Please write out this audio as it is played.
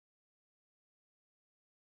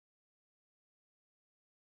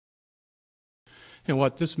And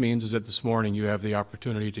what this means is that this morning you have the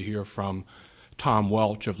opportunity to hear from Tom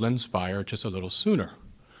Welch of Linspire just a little sooner.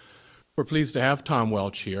 We're pleased to have Tom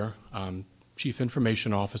Welch here, Chief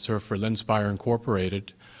Information Officer for Linspire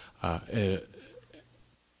Incorporated, a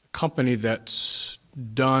company that's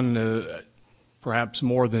done perhaps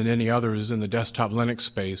more than any others in the desktop Linux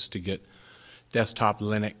space to get desktop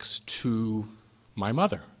Linux to my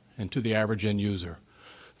mother and to the average end user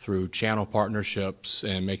through channel partnerships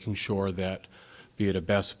and making sure that, be it a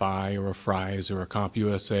Best Buy or a Fry's or a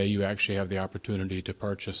CompUSA, you actually have the opportunity to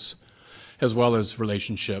purchase, as well as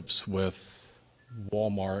relationships with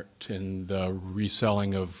Walmart and the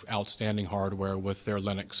reselling of outstanding hardware with their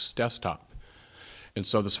Linux desktop. And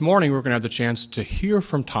so this morning we're going to have the chance to hear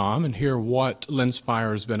from Tom and hear what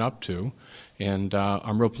Linspire has been up to, and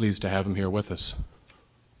I'm real pleased to have him here with us.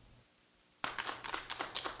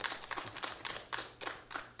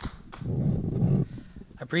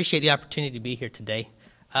 I appreciate the opportunity to be here today.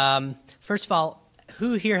 First of all,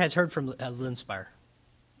 who here has heard from Linspire?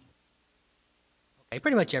 Okay,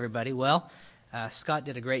 pretty much everybody. Well, Scott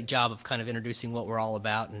did a great job of kind of introducing what we're all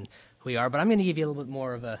about and who we are, but I'm going to give you a little bit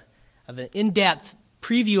more of an in-depth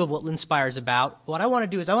preview of what Linspire is about. What I want to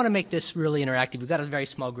do is I want to make this really interactive. We've got a very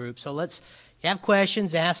small group, so if you have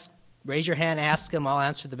questions, raise your hand, ask them. I'll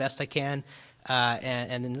answer the best I can.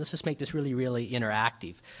 And then let's just make this really, really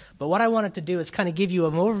interactive. But what I wanted to do is kind of give you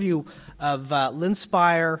an overview of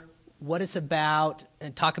Linspire, what it's about,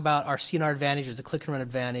 and talk about our CNR advantage, or the click-and-run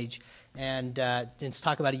advantage, and then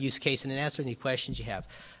talk about a use case and then answer any questions you have.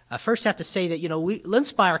 First, I have to say that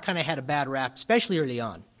Linspire kind of had a bad rap, especially early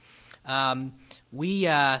on. We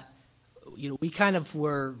kind of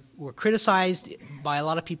were criticized by a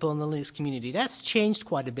lot of people in the Linux community. That's changed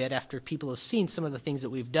quite a bit after people have seen some of the things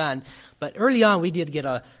that we've done. But early on, we did get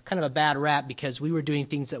a kind of a bad rap because we were doing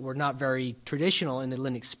things that were not very traditional in the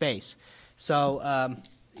Linux space. So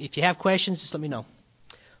if you have questions, just let me know.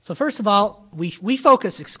 So first of all, we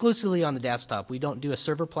focus exclusively on the desktop. We don't do a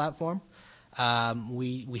server platform.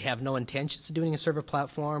 We have no intentions of doing a server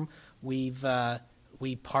platform.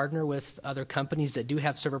 We partner with other companies that do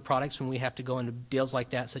have server products when we have to go into deals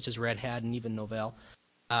like that, such as Red Hat and even Novell.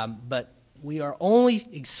 But we are only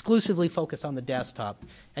exclusively focused on the desktop.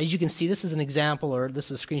 As you can see, this is an example, or this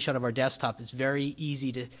is a screenshot of our desktop. It's very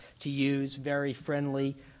easy to use, very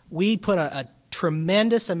friendly. We put a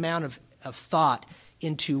tremendous amount of thought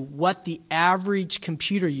into what the average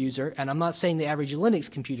computer user, and I'm not saying the average Linux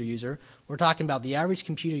computer user, we're talking about the average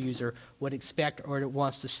computer user would expect or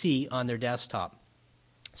wants to see on their desktop.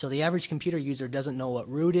 So the average computer user doesn't know what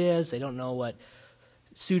root is, they don't know what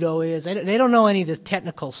sudo is, they don't know any of the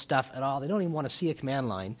technical stuff at all, they don't even want to see a command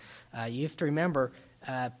line. You have to remember,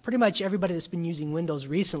 pretty much everybody that's been using Windows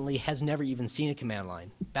recently has never even seen a command line.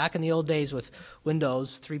 Back in the old days with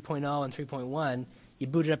Windows 3.0 and 3.1, you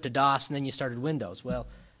booted up to DOS and then you started Windows. Well,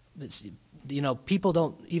 people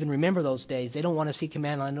don't even remember those days. They don't want to see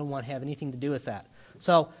command line, don't want to have anything to do with that.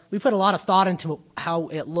 So we put a lot of thought into how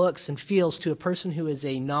it looks and feels to a person who is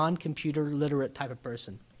a non-computer literate type of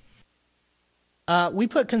person. We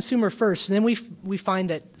put consumer first, and then we find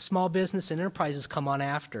that small business and enterprises come on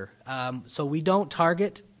after. So we don't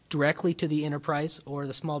target directly to the enterprise or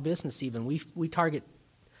the small business even. We target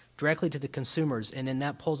directly to the consumers, and then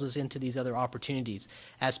that pulls us into these other opportunities.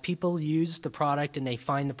 As people use the product and they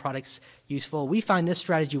find the products useful, we find this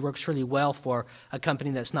strategy works really well for a company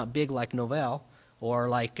that's not big like Novell or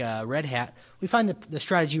like Red Hat. We find that the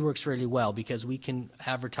strategy works really well because we can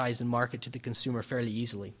advertise and market to the consumer fairly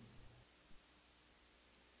easily.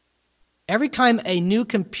 Every time a new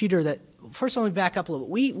computer first let me back up a little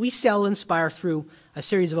bit. We sell Linspire through a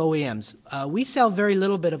series of OEMs. We sell very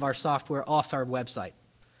little bit of our software off our website,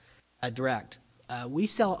 direct. We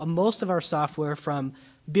sell most of our software from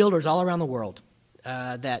builders all around the world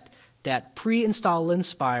that pre-install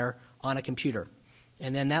Linspire on a computer.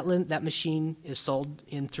 And then that machine is sold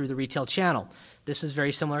in through the retail channel. This is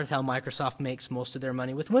very similar to how Microsoft makes most of their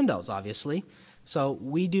money with Windows, obviously. So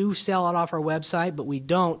we do sell it off our website, but we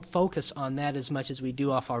don't focus on that as much as we do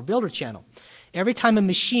off our builder channel. Every time a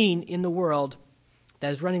machine in the world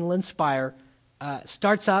that is running Linspire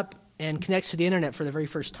starts up and connects to the internet for the very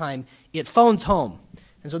first time, it phones home.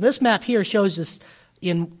 And so this map here shows us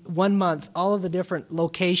in 1 month all of the different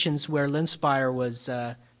locations where Linspire was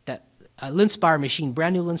Linspire machine,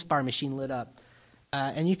 brand new Linspire machine lit up.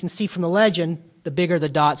 And you can see from the legend, the bigger the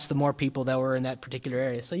dots, the more people that were in that particular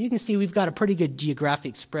area. So you can see we've got a pretty good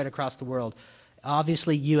geographic spread across the world.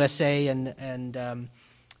 Obviously, USA and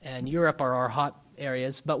Europe are our hot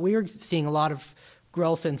areas, but we're seeing a lot of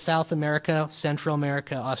growth in South America, Central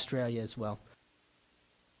America, Australia as well.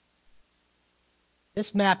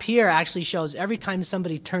 This map here actually shows every time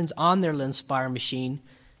somebody turns on their Linspire machine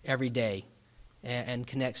every day and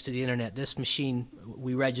connects to the internet, this machine,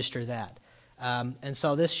 we register that. And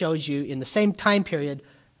so this shows you in the same time period,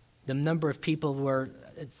 the number of people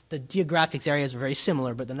the geographic areas are very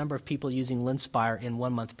similar, but the number of people using Linspire in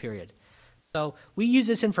 1 month period. So we use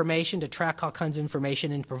this information to track all kinds of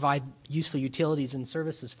information and provide useful utilities and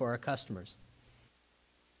services for our customers.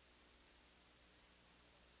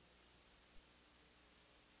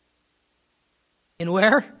 In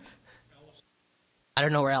where? I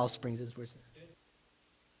don't know where Alice Springs is. Where's it?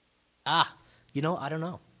 Ah, I don't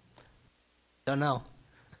know. Don't know.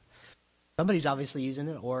 Somebody's obviously using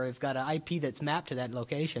it, or they've got an IP that's mapped to that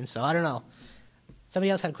location, so I don't know.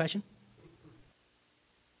 Somebody else had a question?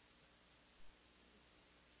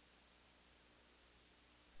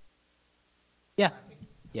 Yeah.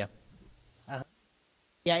 Yeah.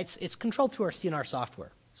 Yeah, it's controlled through our CNR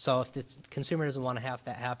software. So if the consumer doesn't want to have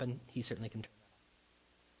that happen, he certainly can turn it on.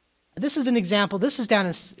 This is an example. This is down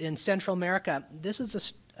in Central America. This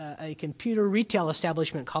is a computer retail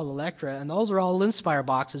establishment called Electra, and those are all Linspire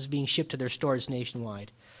boxes being shipped to their stores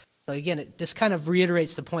nationwide. So again, this kind of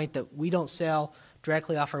reiterates the point that we don't sell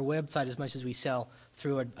directly off our website as much as we sell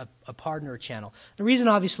through a partner channel. The reason,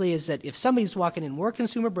 obviously, is that if somebody's walking in, we're a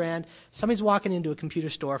consumer brand, somebody's walking into a computer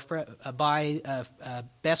store,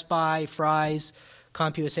 Best Buy, Fry's,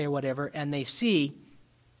 CompUSA, or whatever, and they see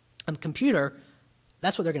a computer,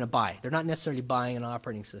 that's what they're going to buy. They're not necessarily buying an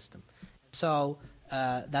operating system. So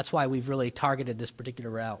that's why we've really targeted this particular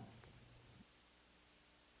route.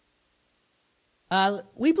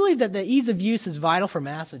 We believe that the ease of use is vital for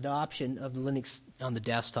mass adoption of Linux on the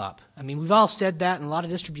desktop. I mean, we've all said that, and a lot of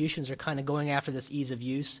distributions are kind of going after this ease of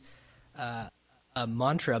use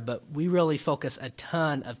mantra, but we really focus a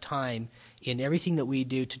ton of time in everything that we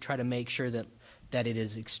do to try to make sure that it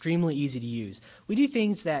is extremely easy to use. We do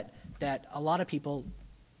things that a lot of people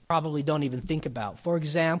probably don't even think about. For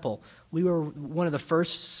example, we were one of the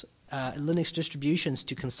first Linux distributions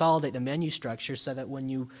to consolidate the menu structure so that when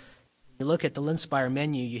you look at the Linspire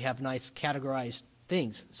menu, you have nice categorized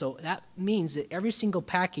things. So that means that every single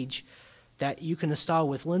package that you can install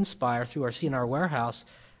with Linspire through our CNR warehouse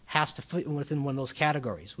has to fit within one of those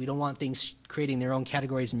categories. We don't want things creating their own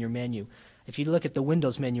categories in your menu. If you look at the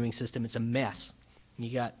Windows menuing system, it's a mess.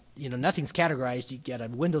 You got, nothing's categorized. You get a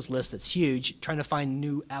Windows list that's huge. Trying to find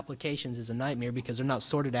new applications is a nightmare because they're not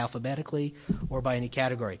sorted alphabetically or by any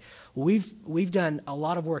category. Well, we've done a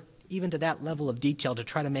lot of work even to that level of detail to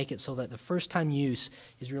try to make it so that the first time use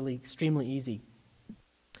is really extremely easy,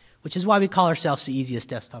 which is why we call ourselves the easiest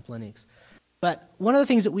desktop Linux. But one of the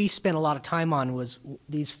things that we spent a lot of time on was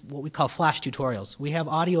these, what we call flash tutorials. We have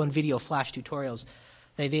audio and video flash tutorials.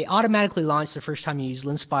 They automatically launch the first time you use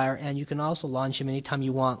Linspire, and you can also launch them anytime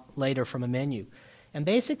you want later from a menu. And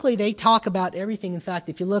basically, they talk about everything. In fact,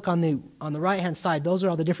 if you look on the right-hand side, those are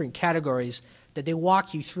all the different categories that they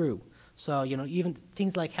walk you through. So, even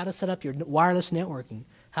things like how to set up your wireless networking,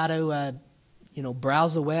 how to,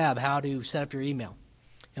 browse the web, how to set up your email.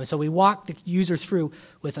 And so we walk the user through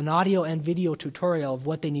with an audio and video tutorial of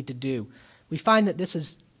what they need to do. We find that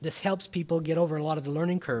this helps people get over a lot of the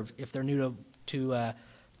learning curve if they're new to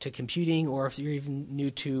computing, or if you're even new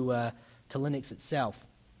to Linux itself.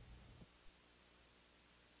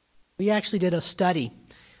 We actually did a study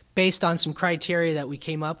based on some criteria that we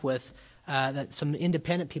came up with, that some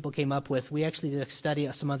independent people came up with. We actually did a study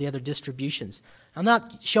of some of the other distributions. I'm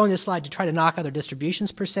not showing this slide to try to knock other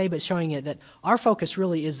distributions per se, but showing it that our focus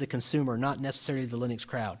really is the consumer, not necessarily the Linux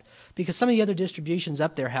crowd. Because some of the other distributions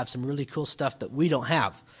up there have some really cool stuff that we don't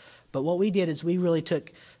have. But what we did is we really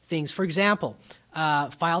took things, for example,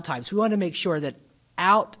 file types. We wanted to make sure that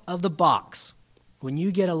out of the box, when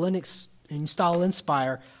you get a Linux, install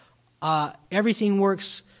Linspire, everything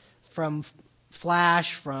works from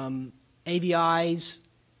Flash, from AVIs,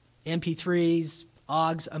 MP3s,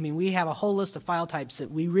 OGGs. I mean, we have a whole list of file types that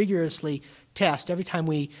we rigorously test every time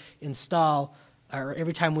we install or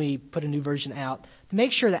every time we put a new version out to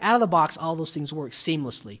make sure that out of the box all those things work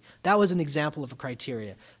seamlessly. That was an example of a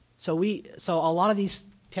criteria. So a lot of these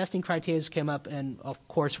testing criteria came up, and of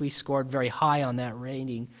course we scored very high on that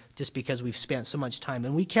rating just because we've spent so much time.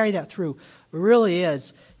 And we carry that through. It really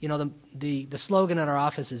is, the slogan at our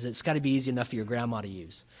office is it's got to be easy enough for your grandma to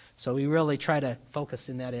use. So we really try to focus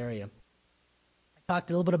in that area. I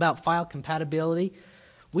talked a little bit about file compatibility.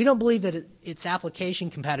 We don't believe that it's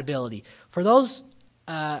application compatibility. For those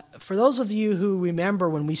of you who remember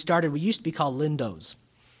when we started, we used to be called Lindos.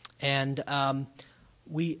 And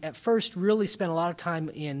we at first really spent a lot of time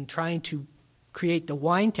in trying to create the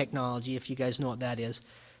Wine technology, if you guys know what that is,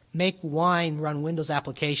 make Wine run Windows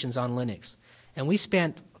applications on Linux. And we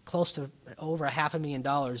spent close to over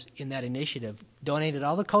 $500,000 in that initiative, donated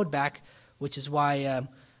all the code back, which is why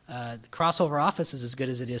the crossover office is as good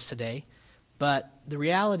as it is today. But the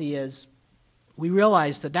reality is we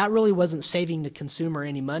realized that that really wasn't saving the consumer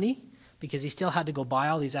any money, because he still had to go buy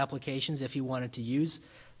all these applications if he wanted to use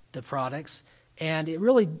the products. And it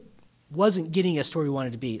really wasn't getting us to where we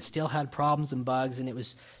wanted to be. It still had problems and bugs, and it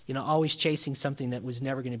was, you know, always chasing something that was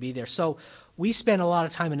never going to be there. So we spent a lot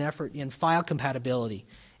of time and effort in file compatibility,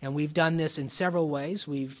 and we've done this in several ways.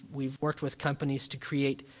 We've worked with companies to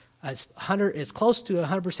create as close to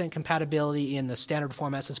 100% compatibility in the standard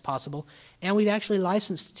formats as possible, and we've actually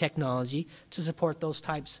licensed technology to support those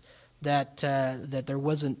types that that there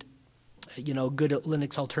wasn't, you know, good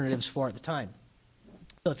Linux alternatives for at the time.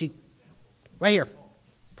 So if you, right here,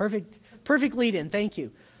 perfect lead-in, thank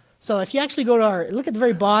you. So if you actually go to look at the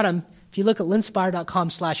very bottom, if you look at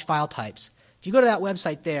linspire.com/file types, if you go to that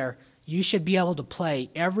website there, you should be able to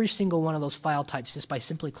play every single one of those file types just by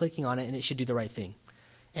simply clicking on it, and it should do the right thing.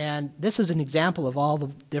 And this is an example of all the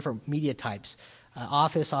different media types.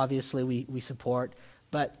 Office, obviously, we support,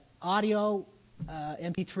 but audio,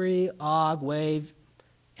 MP3, OGG, WAV,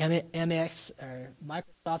 MX, or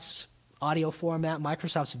Microsoft's audio format,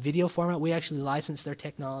 Microsoft's video format, we actually license their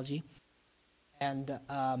technology, and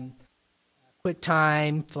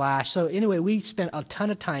QuickTime, Flash. So anyway, we spent a ton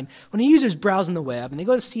of time. When a user's browsing the web and they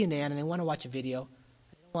go to CNN and they want to watch a video,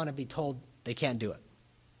 they don't want to be told they can't do it.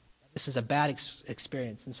 This is a bad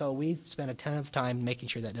experience, and so we've spent a ton of time making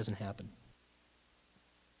sure that doesn't happen.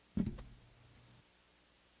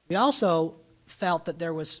 We also felt that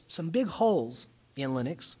there was some big holes in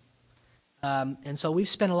Linux, and so we've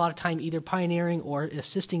spent a lot of time either pioneering or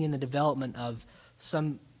assisting in the development of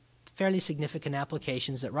some fairly significant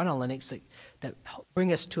applications that run on Linux that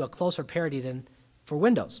bring us to a closer parity than for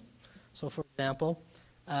Windows. So for example,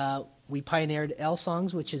 we pioneered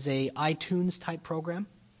LSongs, which is a iTunes type program.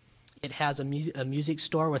 It has a music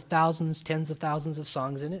store with thousands, tens of thousands of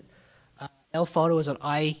songs in it. LPhoto is an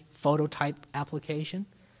iPhoto type application.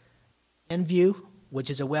 NView, which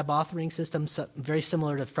is a web authoring system very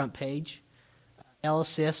similar to Front Page.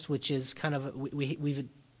 LAssist, which is kind of, we've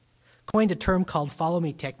coined a term called follow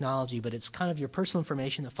me technology, but it's kind of your personal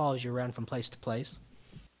information that follows you around from place to place.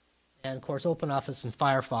 And of course, OpenOffice and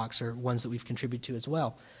Firefox are ones that we've contributed to as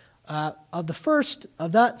well. Of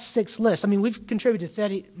that 6 lists, I mean, we've contributed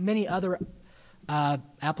to many other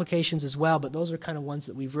applications as well, but those are kind of ones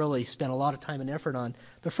that we've really spent a lot of time and effort on.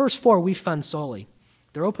 The first 4 we fund solely.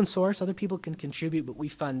 They're open source, other people can contribute, but we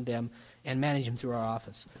fund them and manage them through our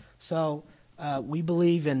office. So we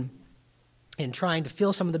believe in trying to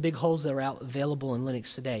fill some of the big holes that are available in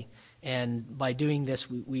Linux today. And by doing this,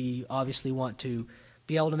 we obviously want to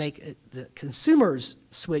be able to make the consumers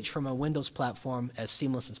switch from a Windows platform as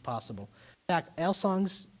seamless as possible. In fact,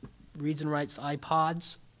 LSongs reads and writes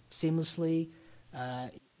iPods seamlessly.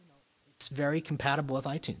 It's very compatible with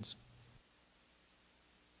iTunes.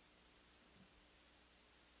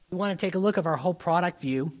 We want to take a look at our whole product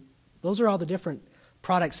view. Those are all the different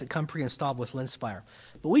products that come pre-installed with Linspire.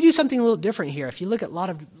 But we do something a little different here. If you look at a lot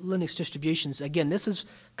of Linux distributions, again, this is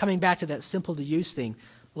coming back to that simple to use thing.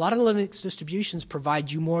 A lot of the Linux distributions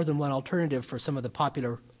provide you more than one alternative for some of the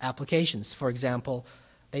popular applications. For example,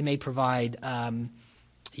 they may provide 2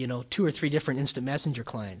 or 3 different instant messenger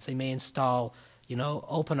clients. They may install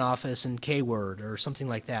OpenOffice and KWord or something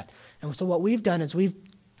like that. And so what we've done is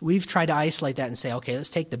we've tried to isolate that and say, okay, let's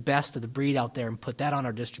take the best of the breed out there and put that on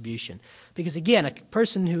our distribution. Because again, a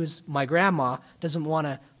person who's my grandma doesn't want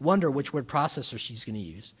to wonder which word processor she's going to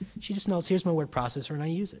use. She just knows, here's my word processor and I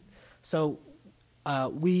use it. So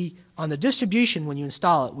on the distribution, when you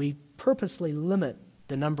install it, we purposely limit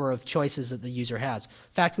the number of choices that the user has. In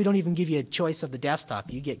fact, we don't even give you a choice of the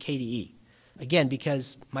desktop. You get KDE. Again,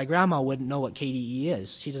 because my grandma wouldn't know what KDE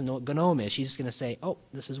is. She doesn't know what GNOME is. She's just going to say, oh,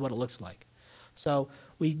 this is what it looks like. So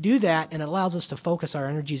we do that, and it allows us to focus our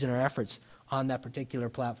energies and our efforts on that particular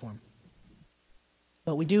platform.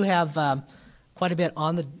 But we do have quite a bit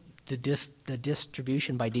on the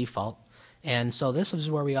distribution by default. And so this is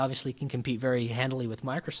where we obviously can compete very handily with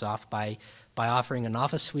Microsoft by offering an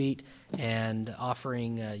Office suite and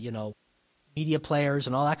offering media players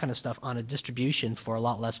and all that kind of stuff on a distribution for a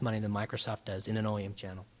lot less money than Microsoft does in an OEM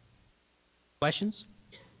channel. Questions?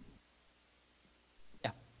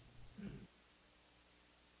 Yeah.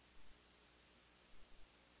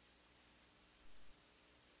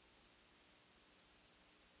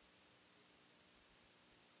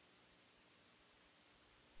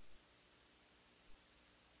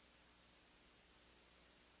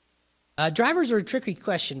 Drivers are a tricky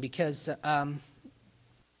question because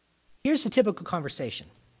here's the typical conversation.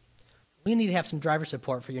 we need to have some driver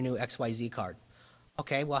support for your new XYZ card.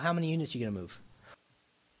 Okay, well, how many units are you going to move?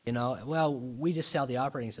 You know, well, we just sell the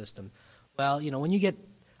operating system. Well, you know, when you get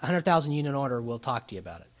a 100,000 unit order, we'll talk to you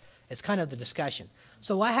about it. It's kind of the discussion.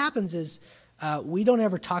 So what happens is we don't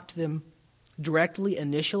ever talk to them directly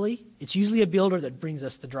initially. It's usually a builder that brings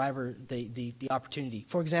us the driver, the opportunity.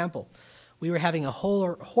 For example, we were having a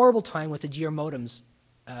horrible time with the GR modems.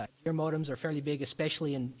 GR modems are fairly big,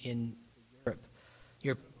 especially in Europe.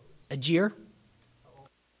 A GR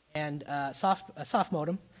and a soft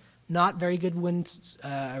modem, not very good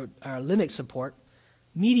Linux support.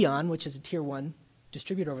 Medion, which is a tier 1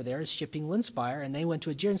 distributor over there, is shipping Linspire, and they went to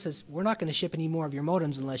a GR and says, we're not going to ship any more of your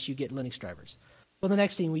modems unless you get Linux drivers. Well, the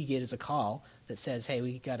next thing we get is a call that says, hey,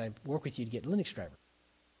 we got to work with you to get Linux drivers.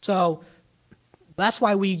 So that's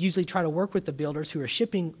why we usually try to work with the builders who are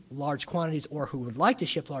shipping large quantities or who would like to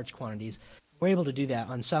ship large quantities. We're able to do that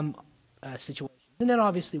on some situations. And then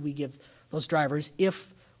obviously we give those drivers,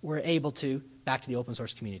 if we're able to, back to the open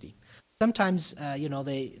source community. Sometimes, you know,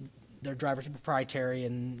 their drivers are proprietary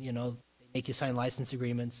and, you know, they make you sign license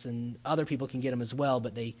agreements, and other people can get them as well,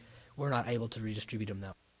 but we're not able to redistribute them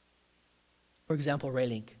now. For example,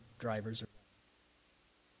 Raylink drivers.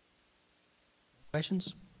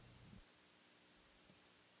 Questions?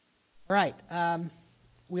 All right.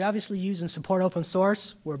 We obviously use and support open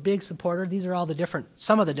source. We're a big supporter. These are all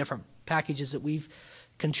some of the different packages that we've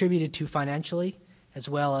contributed to financially, as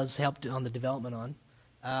well as helped on the development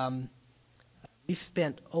on. We've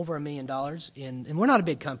spent over $1 million and we're not a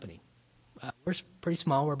big company. We're pretty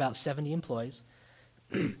small. We're about 70 employees.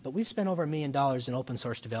 But we've spent over $1 million in open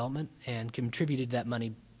source development and contributed that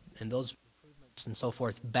money and those improvements and so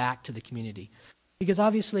forth back to the community. Because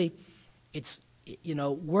obviously, you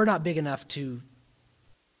know, we're not big enough to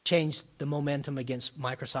change the momentum against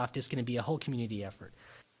Microsoft. It's going to be a whole community effort.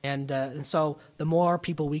 And so the more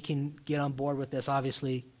people we can get on board with this,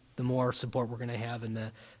 obviously, the more support we're going to have, and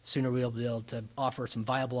the sooner we'll be able to offer some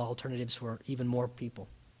viable alternatives for even more people.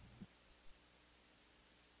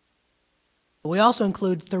 We also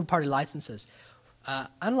include third-party licenses.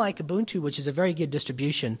 Unlike Ubuntu, which is a very good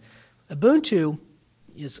distribution, Ubuntu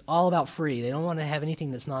is all about free. They don't want to have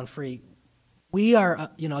anything that's non-free. We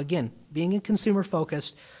are, you know, again, being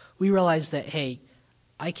consumer-focused, we realize that, hey,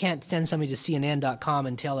 I can't send somebody to CNN.com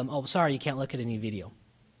and tell them, oh, sorry, you can't look at any video.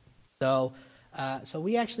 So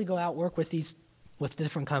we actually go out, work with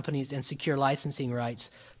different companies and secure licensing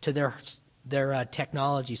rights to their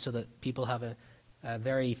technology so that people have a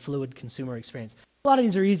very fluid consumer experience. A lot of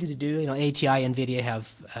these are easy to do. You know, ATI and NVIDIA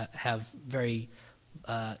have very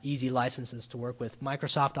easy licenses to work with.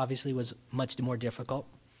 Microsoft obviously was much more difficult,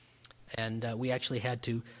 and we actually had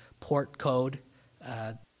to port code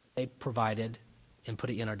they provided and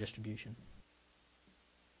put it in our distribution.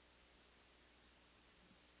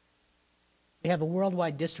 We have a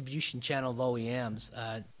worldwide distribution channel of OEMs,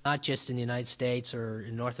 not just in the United States or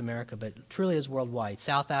in North America, but truly is worldwide.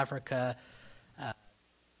 South Africa,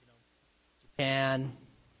 Japan,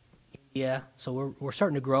 India. So we're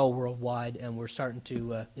starting to grow worldwide, and we're starting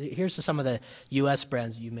to. Here's some of the U.S.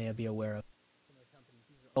 brands you may be aware of.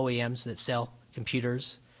 OEMs that sell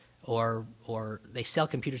computers, or they sell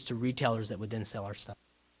computers to retailers that would then sell our stuff.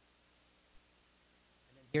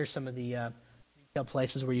 And then here's some of the retail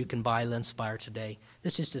places where you can buy Linspire today.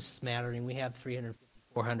 This is just a smattering. We have 350,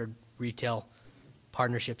 400 retail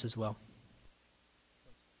partnerships as well.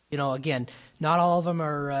 You know, again, not all of them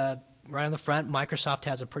are right on the front. Microsoft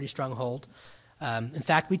has a pretty strong hold. In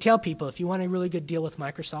fact, we tell people, if you want a really good deal with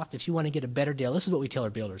Microsoft, if you want to get a better deal, this is what we tell our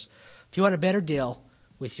builders. If you want a better deal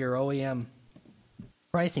with your OEM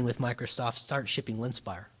pricing with Microsoft, start shipping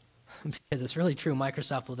Linspire. Because it's really true.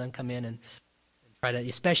 Microsoft will then come in and try to,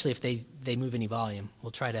 especially if they move any volume,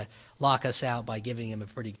 will try to lock us out by giving them a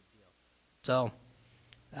pretty good deal. So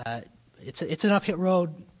it's an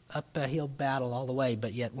uphill battle all the way,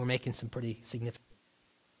 but yet we're making some pretty significant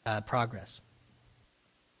progress.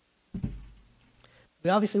 We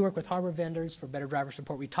obviously work with hardware vendors for better driver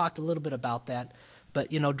support. We talked a little bit about that.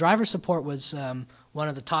 But, you know, driver support was one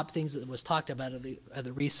of the top things that was talked about at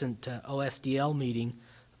the recent OSDL meeting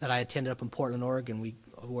that I attended up in Portland, Oregon,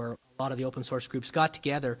 where a lot of the open source groups got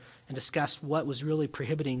together and discussed what was really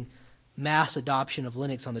prohibiting mass adoption of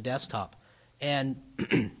Linux on the desktop. And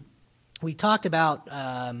we talked about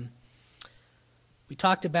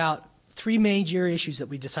three major issues that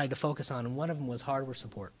we decided to focus on, and one of them was hardware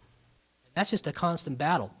support. That's just a constant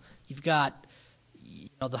battle. You've got, you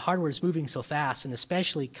know, the hardware is moving so fast, and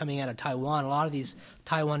especially coming out of Taiwan, a lot of these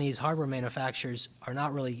Taiwanese hardware manufacturers are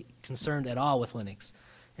not really concerned at all with Linux.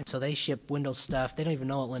 And so they ship Windows stuff. They don't even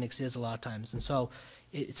know what Linux is a lot of times. And so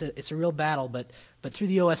it's a real battle, but through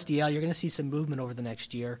the OSDL, you're going to see some movement over the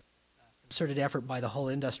next year. Concerted effort by the whole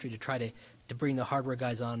industry to try to bring the hardware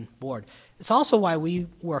guys on board. It's also why we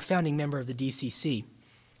were a founding member of the DCC,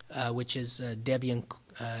 which is Debian,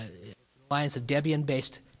 Alliance of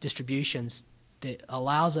Debian-based distributions that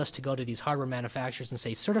allows us to go to these hardware manufacturers and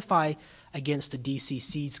say, certify against the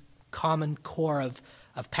DCC's common core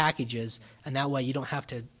of packages, and that way you don't have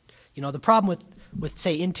to, the problem with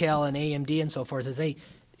say Intel and AMD and so forth is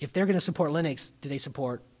if they're going to support Linux, do they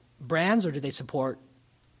support brands or do they support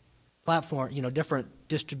platform,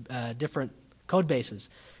 different code bases?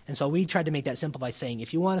 And so we tried to make that simple by saying,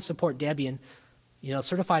 if you want to support Debian,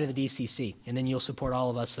 certify to the DCC, and then you'll support all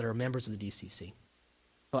of us that are members of the DCC.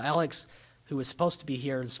 So Alex, who was supposed to be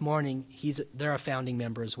here this morning, they're a founding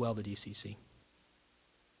member as well, the DCC.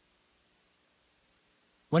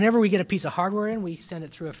 Whenever we get a piece of hardware in, we send it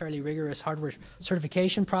through a fairly rigorous hardware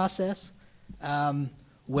certification process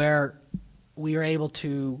where we are able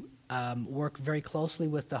to work very closely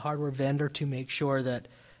with the hardware vendor to make sure that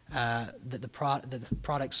the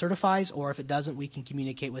product certifies, or if it doesn't, we can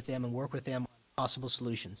communicate with them and work with them on possible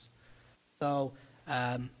solutions. So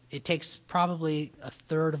it takes probably a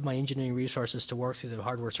third of my engineering resources to work through the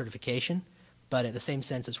hardware certification, but at the same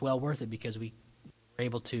sense, it's well worth it because we are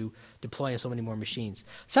able to deploy on so many more machines.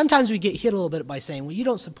 Sometimes we get hit a little bit by saying, well, you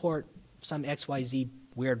don't support some XYZ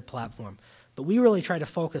weird platform, but we really try to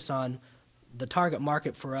focus on the target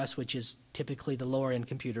market for us, which is typically the lower end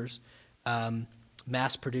computers,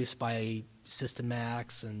 mass produced by System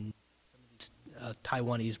Max and some of these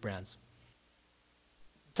Taiwanese brands.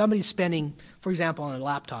 Somebody's spending, for example, on a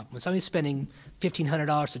laptop, when somebody's spending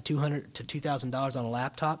 $1,500 to $200 to $2,000 on a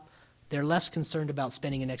laptop, they're less concerned about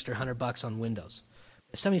spending an extra $100 on Windows.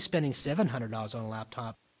 If somebody's spending $700 on a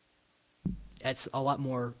laptop, it's a lot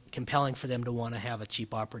more compelling for them to want to have a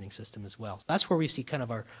cheap operating system as well. So that's where we see kind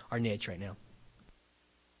of our niche right now.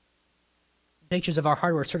 Pictures of our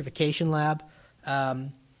hardware certification lab.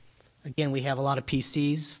 Again, we have a lot of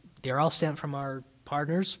PCs. They're all sent from our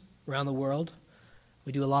partners around the world.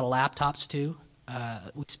 We do a lot of laptops too.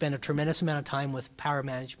 We spend a tremendous amount of time with power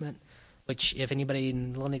management, which if anybody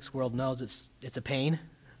in the Linux world knows, it's a pain.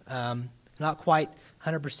 Not quite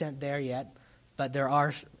 100% there yet, but there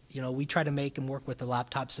are, we try to make and work with the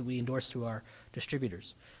laptops that we endorse through our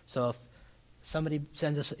distributors. So if somebody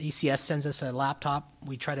sends us, ECS sends us a laptop,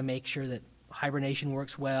 we try to make sure that hibernation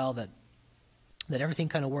works well, that everything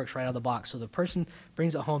kind of works right out of the box. So the person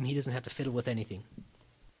brings it home, he doesn't have to fiddle with anything.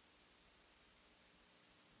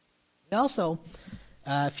 Also,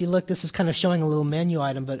 if you look, this is kind of showing a little menu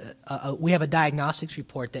item, but we have a diagnostics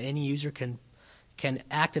report that any user can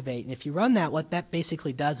activate. And if you run that, what that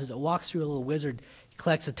basically does is it walks through a little wizard, it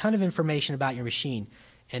collects a ton of information about your machine,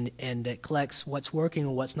 and it collects what's working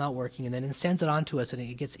and what's not working, and then it sends it on to us, and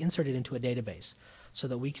it gets inserted into a database so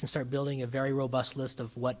that we can start building a very robust list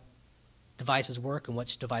of what devices work and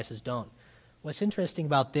which devices don't. What's interesting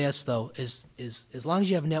about this, though, is as long as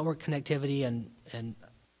you have network connectivity and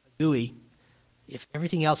GUI, if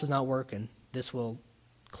everything else is not working, this will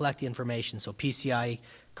collect the information. So PCI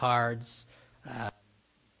cards,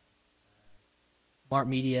 smart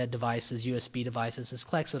media devices, USB devices, this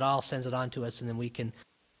collects it all, sends it on to us, and then we can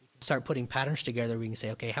start putting patterns together. We can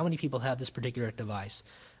say, okay, how many people have this particular device?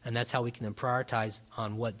 And that's how we can then prioritize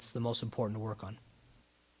on what's the most important to work on.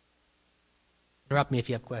 Interrupt me if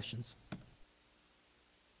you have questions.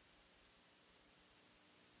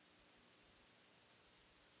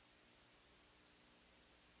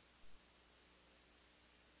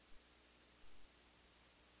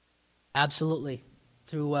 Absolutely.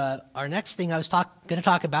 Through our next thing I was going to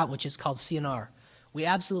talk about, which is called CNR. We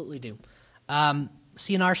absolutely do.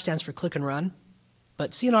 CNR stands for click and run,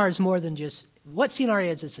 but CNR is more than just, what CNR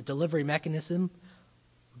is, it's a delivery mechanism,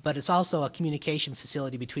 but it's also a communication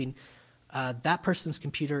facility between that person's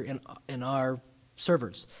computer and our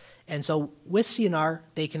servers. And so with CNR,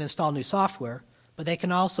 they can install new software, but they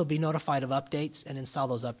can also be notified of updates and install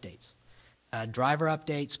those updates. Driver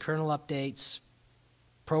updates, kernel updates,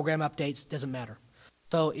 program updates, doesn't matter.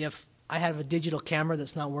 So if I have a digital camera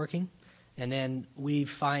that's not working, and then we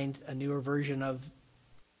find a newer version of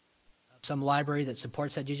some library that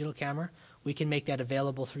supports that digital camera, we can make that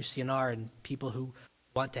available through CNR, and people who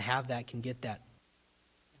want to have that can get that.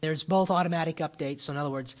 There's both automatic updates, so in other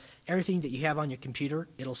words, everything that you have on your computer,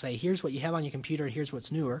 it'll say, here's what you have on your computer, and here's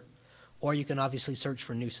what's newer, or you can obviously search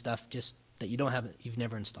for new stuff just that you don't have, you've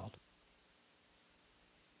never installed.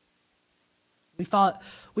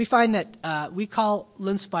 We find that we call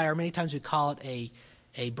Linspire, many times we call it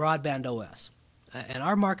a broadband OS. And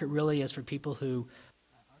our market really is for people who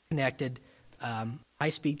are connected,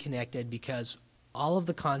 high-speed connected, because all of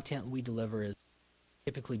the content we deliver is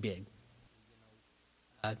typically big.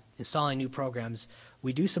 Installing new programs,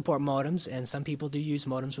 we do support modems, and some people do use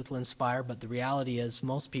modems with Linspire, but the reality is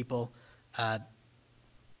most people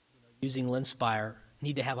using Linspire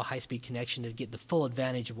need to have a high-speed connection to get the full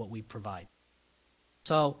advantage of what we provide.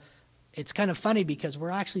 So it's kind of funny because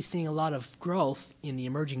we're actually seeing a lot of growth in the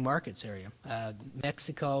emerging markets area.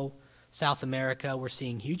 Mexico, South America, we're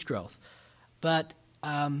seeing huge growth. But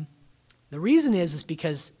the reason is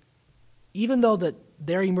because even though that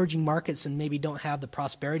they're emerging markets and maybe don't have the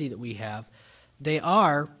prosperity that we have, they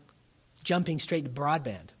are jumping straight to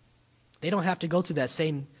broadband. They don't have to go through that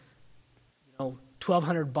same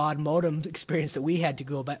 1,200 baud modem experience that we had to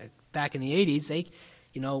go back in the 80s. They,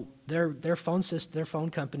 their phone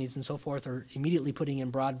companies and so forth are immediately putting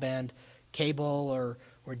in broadband cable or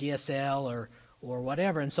DSL or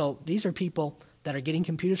whatever. And so these are people that are getting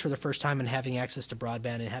computers for the first time and having access to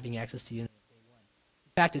broadband and having access to the internet.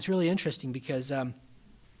 In fact, it's really interesting because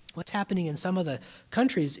what's happening in some of the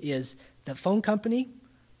countries is the phone company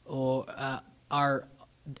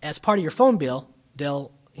as part of your phone bill,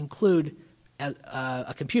 they'll include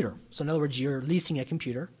a computer. So in other words, you're leasing a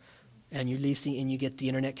computer, and you get the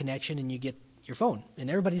internet connection, and you get your phone. And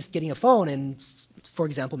everybody's getting a phone in, for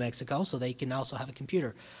example, Mexico, so they can also have a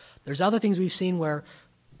computer. There's other things we've seen where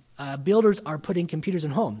builders are putting computers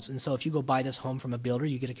in homes. And so if you go buy this home from a builder,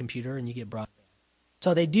 you get a computer and you get broadband.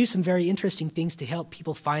 So they do some very interesting things to help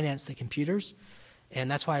people finance the computers. And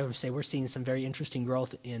that's why I would say we're seeing some very interesting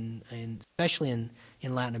growth especially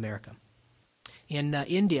in Latin America. In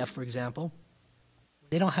India, for example,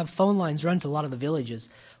 they don't have phone lines run to a lot of the villages.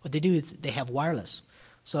 What they do is they have wireless.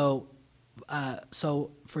 So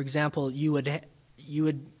for example, you would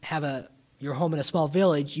have your home in a small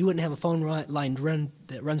village. You wouldn't have a phone line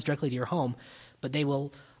that runs directly to your home, but they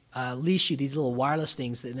will lease you these little wireless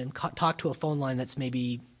things that then talk to a phone line that's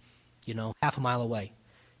maybe half a mile away.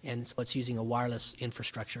 And so it's using a wireless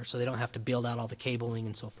infrastructure, so they don't have to build out all the cabling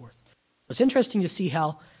and so forth. It's interesting to see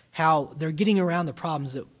how they're getting around the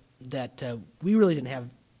problems that we really didn't have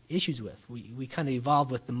issues with. We kind of evolved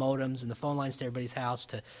with the modems and the phone lines to everybody's house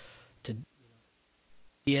to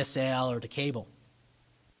DSL or to cable.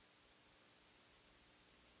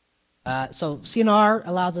 So CNR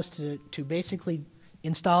allows us to basically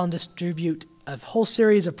install and distribute a whole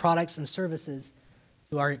series of products and services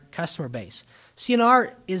to our customer base.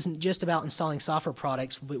 CNR isn't just about installing software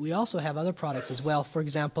products, but we also have other products as well. For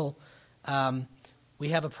example, we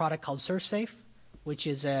have a product called SurfSafe, which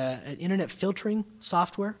is an internet filtering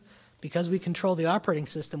software. Because we control the operating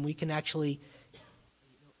system, we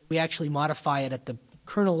actually modify it at the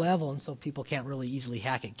kernel level, and so people can't really easily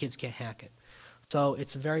hack it. Kids can't hack it. So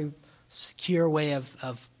it's a very secure way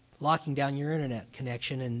of locking down your internet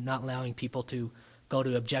connection and not allowing people to go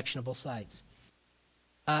to objectionable sites.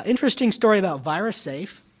 Interesting story about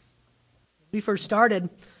VirusSafe. When we first started,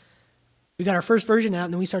 we got our first version out,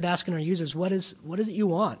 and then we started asking our users, what is it you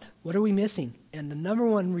want? What are we missing? And the number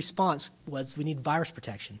one response was, we need virus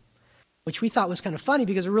protection, which we thought was kind of funny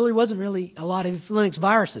because there really wasn't a lot of Linux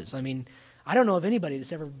viruses. I mean, I don't know of anybody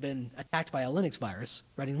that's ever been attacked by a Linux virus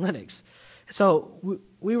running Linux. So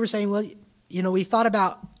we were saying, well, we thought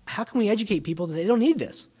about how can we educate people that they don't need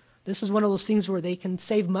this. This is one of those things where they can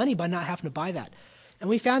save money by not having to buy that. And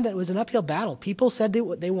we found that it was an uphill battle. People said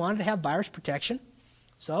they wanted to have virus protection,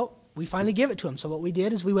 so we finally gave it to them. So what we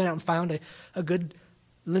did is we went out and found a good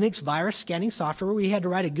Linux virus scanning software. We had to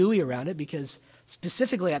write a GUI around it because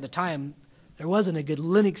specifically at the time there wasn't a good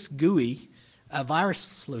Linux GUI virus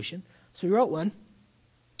solution. So we wrote one,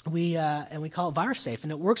 and we call it VirusSafe,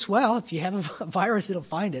 and it works well. If you have a virus, it'll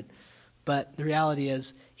find it. But the reality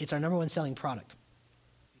is it's our number one selling product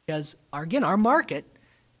because, again, our market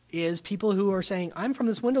is people who are saying, I'm from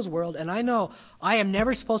this Windows world, and I know I am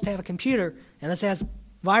never supposed to have a computer unless it has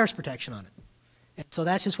virus protection on it. And so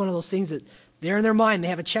that's just one of those things that they're in their mind. They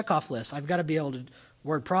have a checkoff list. I've got to be able to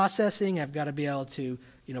word processing. I've got to be able to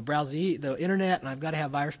browse the internet, and I've got to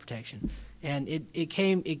have virus protection. And it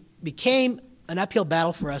became an uphill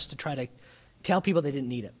battle for us to try to tell people they didn't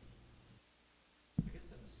need it. I guess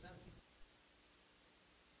in a sense.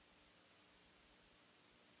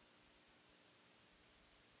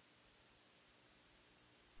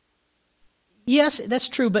 Yes, that's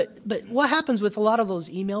true, but what happens with a lot of those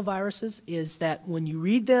email viruses is that when you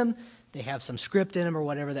read them, they have some script in them or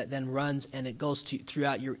whatever that then runs, and it goes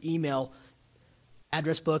throughout your email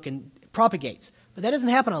address book and propagates. But that doesn't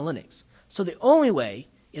happen on Linux. So the only way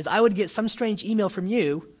is I would get some strange email from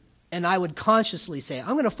you, and I would consciously say,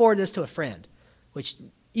 I'm going to forward this to a friend, which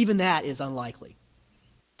even that is unlikely.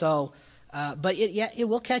 So But it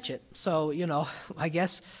will catch it. So, you know, I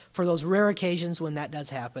guess for those rare occasions when that does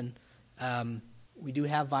happen, we do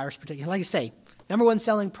have virus protection. Like I say, #1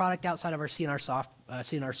 selling product outside of our CNR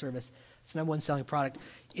service. It's #1 selling product.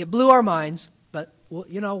 It blew our minds, but, well,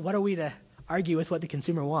 you know, what are we to argue with what the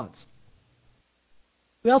consumer wants?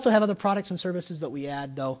 We also have other products and services that we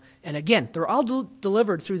add, though. And again, they're all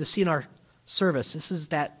delivered through the CNR service. This is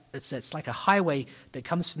it's like a highway that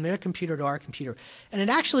comes from their computer to our computer. And it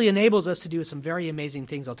actually enables us to do some very amazing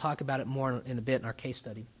things. I'll talk about it more in a bit in our case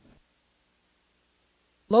study.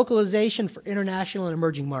 Localization for international and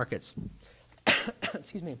emerging markets.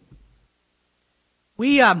 Excuse me.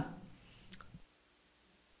 We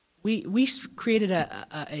created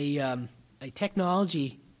a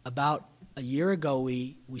technology about a year ago.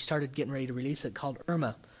 We started getting ready to release it, called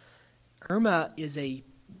IRMA. IRMA is a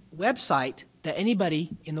website that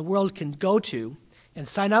anybody in the world can go to and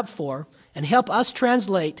sign up for and help us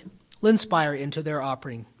translate Linspire into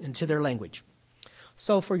their language.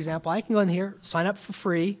 So, for example, I can go in here, sign up for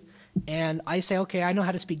free, and I say, okay, I know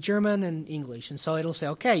how to speak German and English. And so it'll say,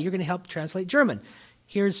 okay, you're going to help translate German.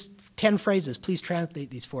 Here's 10 phrases. Please translate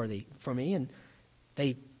these for me. And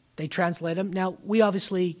they translate them. Now, we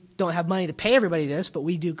obviously don't have money to pay everybody this, but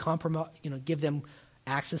we do give them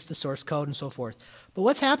access to source code and so forth. But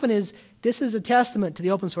what's happened is this is a testament to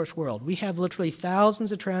the open source world. We have literally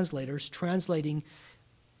thousands of translators translating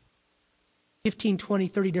 15, 20,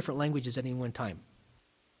 30 different languages at any one time.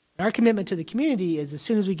 Our commitment to the community is as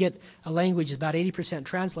soon as we get a language about 80%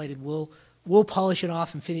 translated, we'll polish it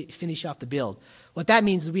off and finish off the build. What that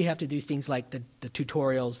means is we have to do things like the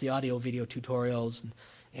tutorials, the audio-video tutorials,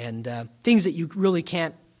 and things that you really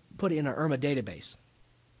can't put in an IRMA database.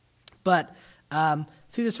 But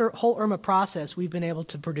through this whole IRMA process, we've been able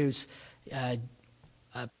to produce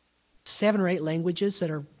 7 or 8 languages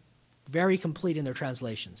that are very complete in their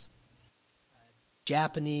translations.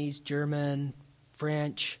 Japanese, German,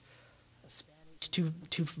 French, Spanish,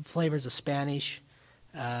 two flavors of Spanish,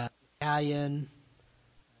 Italian,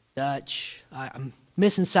 Dutch. I'm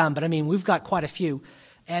missing some, but I mean, we've got quite a few.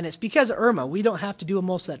 And it's because of IRMA. We don't have to do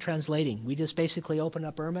most of that translating. We just basically open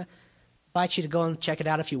up IRMA. Invite you to go and check it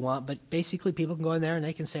out if you want, but basically people can go in there and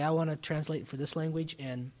they can say, I want to translate for this language,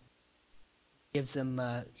 and gives them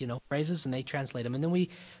phrases, and they translate them. And then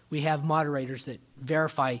we have moderators that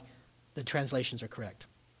verify the translations are correct.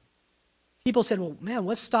 People said, well, man,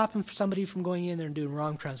 what's stopping somebody from going in there and doing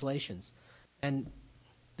wrong translations? And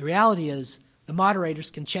the reality is the moderators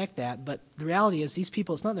can check that, but the reality is these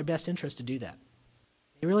people, it's not in their best interest to do that.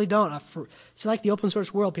 They really don't. It's like the open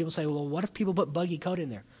source world. People say, well, what if people put buggy code in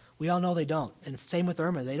there? We all know they don't. And same with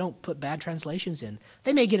IRMA. They don't put bad translations in.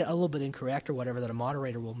 They may get it a little bit incorrect or whatever that a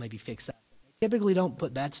moderator will maybe fix that. They typically don't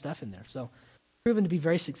put bad stuff in there. So it's proven to be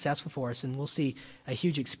very successful for us, and we'll see a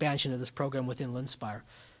huge expansion of this program within Linspire.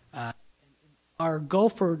 Our goal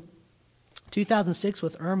for 2006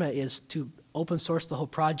 with IRMA is to open source the whole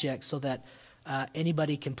project so that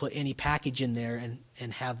anybody can put any package in there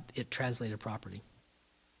and have it translated properly.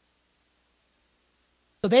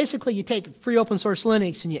 So basically, you take free open source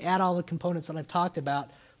Linux and you add all the components that I've talked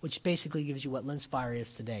about, which basically gives you what Linspire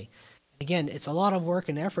is today. Again, it's a lot of work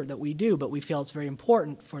and effort that we do, but we feel it's very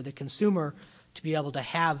important for the consumer to be able to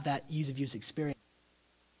have that ease-of-use experience.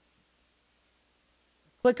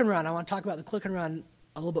 Click and run. I want to talk about the click and run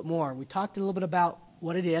a little bit more. We talked a little bit about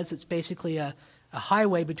what it is. It's basically a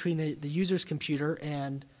highway between the user's computer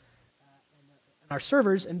and our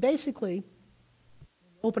servers. And basically,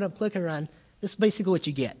 when you open up click and run, this is basically what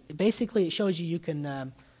you get. Basically, it shows you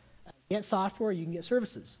can get software, you can get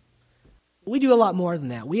services. We do a lot more than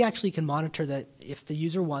that. We actually can monitor that. If the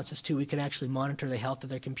user wants us to, we can actually monitor the health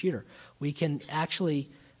of their computer. We can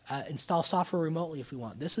actually install software remotely if we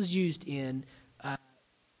want. This is used in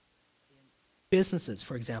businesses,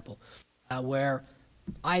 for example, where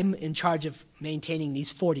I'm in charge of maintaining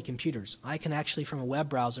these 40 computers. I can actually, from a web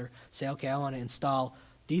browser, say, okay, I want to install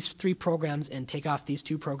these 3 programs and take off these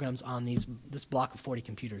 2 programs on this block of 40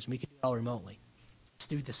 computers. And we can do it all remotely. Let's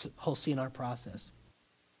do this whole CNR process.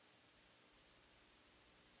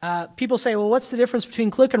 People say, well, what's the difference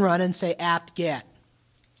between click and run and, say, apt-get?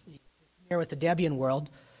 Here with the Debian world,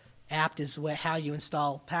 apt is how you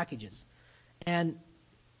install packages. And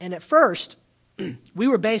at first, we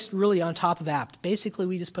were based really on top of apt. Basically,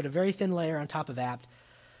 we just put a very thin layer on top of apt.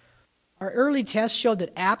 Our early tests showed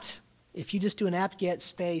that apt, if you just do an apt-get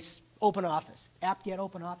space OpenOffice, apt-get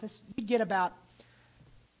OpenOffice, you'd get about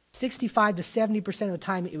 65 to 70% of the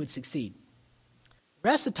time it would succeed. The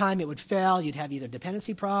rest of the time it would fail. You'd have either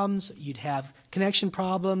dependency problems, you'd have connection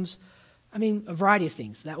problems, I mean, a variety of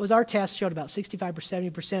things. That was our test, showed about 65 or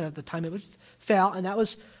 70% of the time it would fail, and that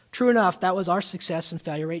was true enough, that was our success and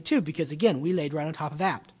failure rate too, because again, we laid right on top of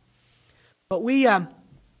apt. But we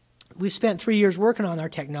spent 3 years working on our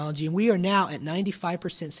technology, and we are now at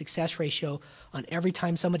 95% success ratio on every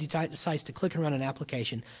time somebody decides to click and run an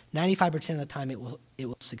application. 95% of the time it will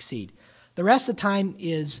succeed. The rest of the time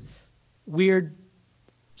is weird,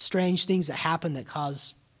 strange things that happen that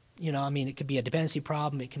cause, it could be a dependency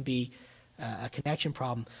problem, it can be a connection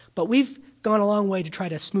problem. But we've gone a long way to try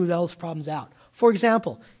to smooth those problems out. For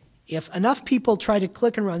example, if enough people try to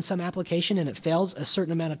click and run some application and it fails a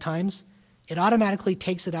certain amount of times, it automatically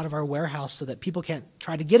takes it out of our warehouse so that people can't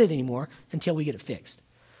try to get it anymore until we get it fixed.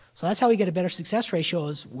 So that's how we get a better success ratio,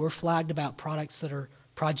 is we're flagged about products that are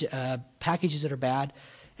packages that are bad.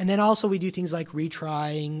 And then also we do things like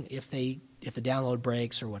retrying if the download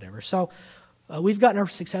breaks or whatever. So we've gotten our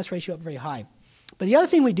success ratio up very high. But the other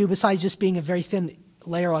thing we do, besides just being a very thin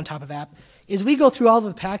layer on top of app, is we go through all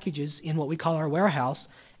the packages in what we call our warehouse,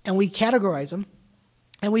 and we categorize them,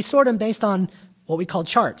 and we sort them based on what we call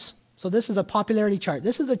charts. So this is a popularity chart.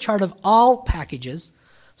 This is a chart of all packages.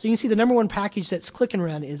 So you can see the number one package that's click and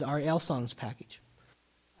run is our LSongs package.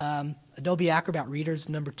 Adobe Acrobat Reader is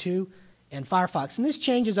number 2, and Firefox. And this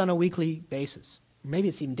changes on a weekly basis. Maybe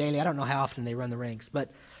it's even daily. I don't know how often they run the ranks.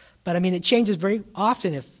 But it changes very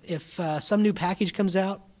often. If some new package comes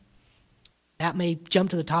out, that may jump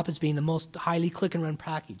to the top as being the most highly click and run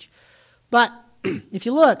package. But if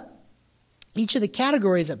you look, each of the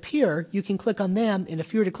categories up here, you can click on them, and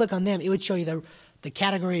if you were to click on them, it would show you the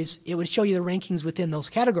categories, it would show you the rankings within those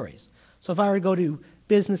categories. So if I were to go to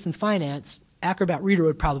business and finance, Acrobat Reader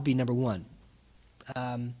would probably be number 1.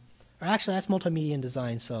 Or actually, that's multimedia and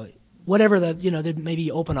design, so whatever there may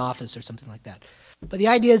be Open Office or something like that. But the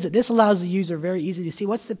idea is that this allows the user very easy to see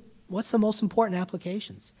what's the most important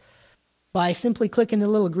applications. By simply clicking the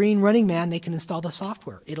little green running man, they can install the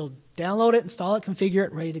software. It'll download it, install it, configure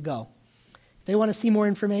it, ready to go. If they want to see more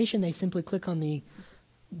information, they simply click on the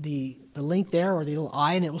link there or the little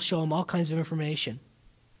eye, and it will show them all kinds of information.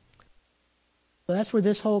 So that's where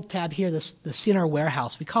this whole tab here, this in our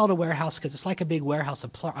warehouse. We call it a warehouse because it's like a big warehouse,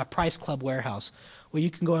 a price club warehouse, where you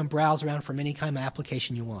can go and browse around for any kind of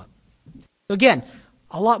application you want. So again,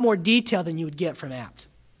 a lot more detail than you would get from apt.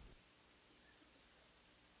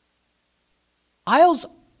 Aisles,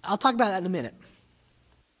 I'll talk about that in a minute.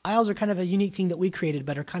 Aisles are kind of a unique thing that we created,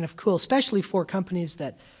 but are kind of cool, especially for companies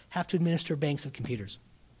that have to administer banks of computers.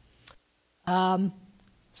 So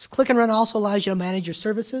Click and Run also allows you to manage your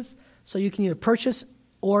services, so you can either purchase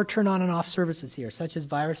or turn on and off services here, such as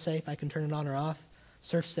VirusSafe. I can turn it on or off.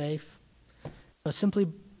 SurfSafe. So simply,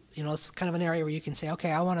 it's kind of an area where you can say,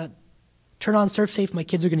 okay, I want to turn on SurfSafe. My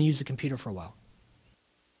kids are going to use the computer for a while.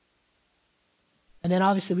 And then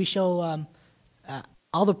obviously we show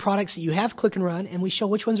all the products that you have Click and Run, and we show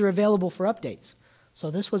which ones are available for updates.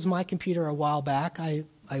 So this was my computer a while back. I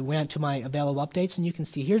went to my available updates, and you can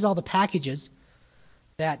see here's all the packages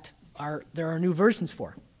that there are new versions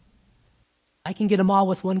for. I can get them all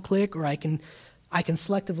with one click, or I can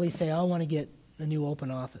selectively say, I want to get the new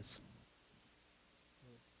Open Office.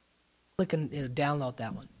 Click and it'll download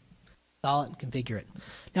that one. Install it and configure it.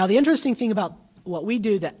 Now the interesting thing about what we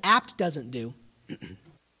do that apt doesn't do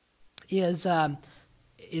is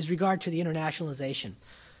regard to the internationalization.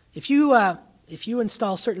 If you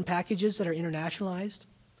install certain packages that are internationalized,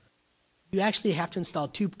 you actually have to install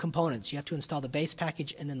 2 components. You have to install the base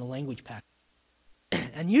package and then the language package.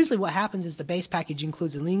 And usually what happens is the base package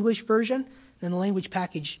includes an English version, then the language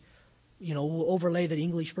package, will overlay the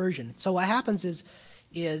English version. So what happens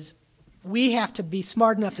is we have to be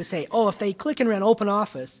smart enough to say, if they click and run Open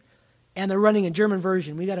Office and they're running a German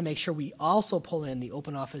version, we got to make sure we also pull in the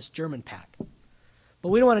Open Office German pack. But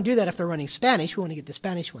we don't want to do that if they're running Spanish. We want to get the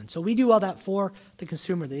Spanish one. So we do all that for the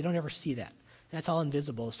consumer. They don't ever see that. That's all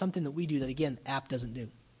invisible. It's something that we do that, again, apt doesn't do.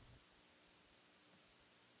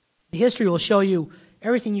 The history will show you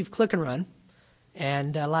everything you've Click and Run,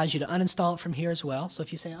 and allows you to uninstall it from here as well. So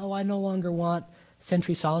if you say, I no longer want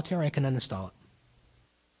Sentry Solitaire, I can uninstall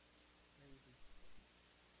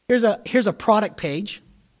it. Here's a product page.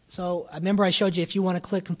 So I remember I showed you if you want to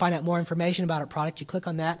click and find out more information about a product, you click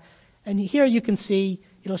on that. And here you can see,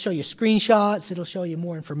 it'll show you screenshots, it'll show you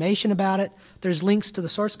more information about it. There's links to the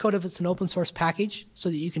source code if it's an open source package, so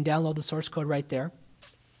that you can download the source code right there.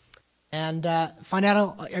 And find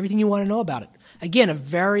out everything you want to know about it. Again, a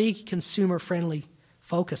very consumer-friendly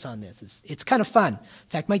focus on this. It's kind of fun. In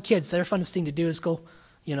fact, my kids, their funnest thing to do is go,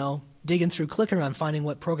 digging through Click and Run, finding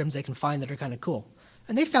what programs they can find that are kind of cool.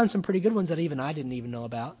 And they found some pretty good ones that I didn't even know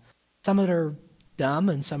about. Some of it are dumb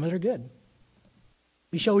and some of it are good.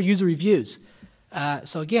 We show user reviews.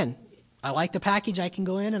 So again, I like the package, I can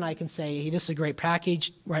go in and I can say, hey, this is a great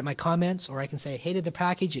package, write my comments, or I can say, hated the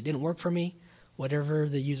package, it didn't work for me, whatever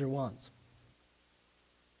the user wants.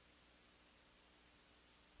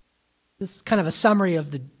 This is kind of a summary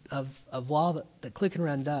of all that Click and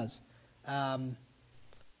Run does.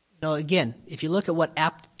 Again, if you look at what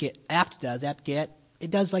apt does, apt-get,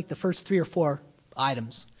 it does like the first 3 or 4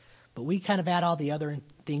 items, but we kind of add all the other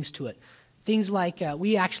things to it. Things like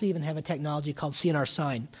we actually even have a technology called CNR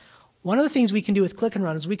Sign. One of the things we can do with Click and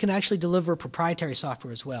Run is we can actually deliver proprietary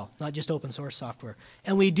software as well, not just open source software,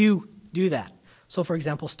 and we do that. So, for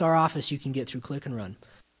example, Star Office you can get through Click and Run,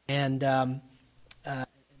 and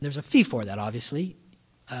there's a fee for that, obviously,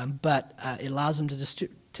 but it allows them to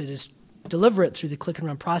just deliver it through the Click and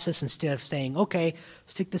Run process instead of saying, okay,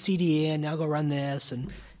 stick the CD in, now go run this,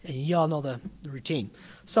 and you all know the routine.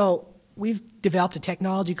 So we've developed a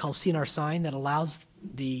technology called CNR Sign that allows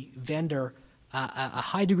the vendor a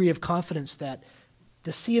high degree of confidence that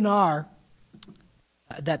the CNR,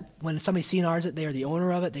 that when somebody CNRs it, they are the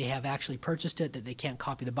owner of it, they have actually purchased it, that they can't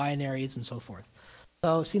copy the binaries and so forth.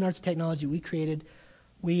 So CNR is a technology we created.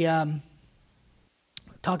 We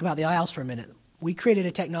talk about the aisles for a minute. We created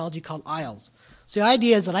a technology called aisles. So the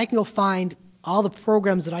idea is that I can go find all the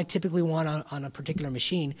programs that I typically want on a particular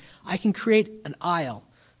machine. I can create an aisle,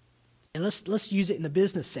 and let's use it in the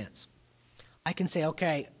business sense. I can say,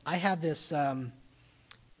 okay, I have this,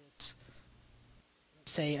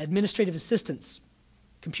 say, administrative assistants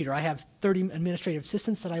computer. I have 30 administrative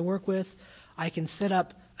assistants that I work with. I can set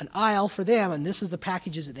up an aisle for them, and this is the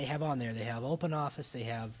packages that they have on there. They have OpenOffice, they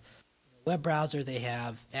have web browser, they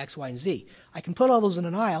have X, Y, and Z. I can put all those in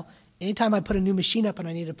an aisle. Anytime I put a new machine up and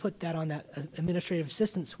I need to put that on that administrative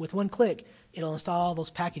assistance, with one click, it'll install all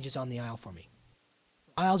those packages on the aisle for me.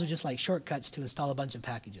 Aisles are just like shortcuts to install a bunch of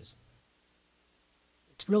packages.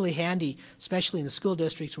 It's really handy, especially in the school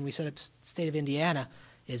districts when we set up the state of Indiana,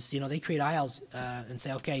 is, they create aisles and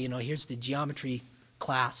say, okay, here's the geometry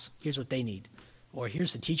class, here's what they need. Or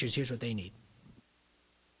here's the teachers, here's what they need.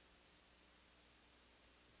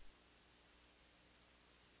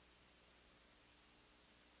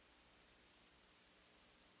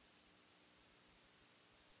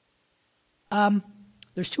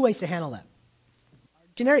 There's 2 ways to handle that. Our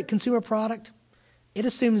generic consumer product, it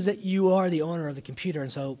assumes that you are the owner of the computer,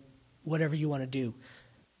 and so whatever you want to do.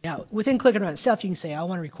 Now, within Click and Run itself, you can say, I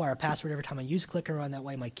want to require a password every time I use Click and Run. That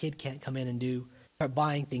way my kid can't come in and start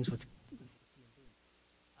buying things with.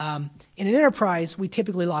 In an enterprise, we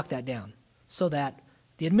typically lock that down so that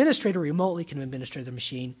the administrator remotely can administer the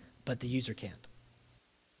machine, but the user can't.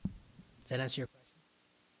 Does that answer your question?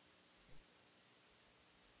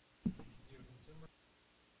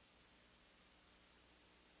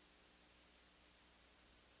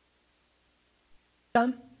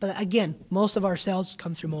 Some, but again, most of our sales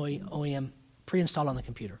come through OEM pre-installed on the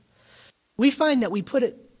computer. We find that we put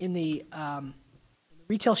it in the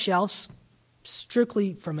retail shelves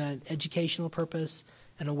strictly from an educational purpose,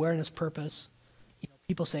 an awareness purpose.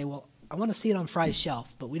 People say, well, I want to see it on Fry's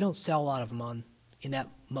shelf, but we don't sell a lot of them in that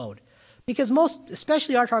mode. Because most,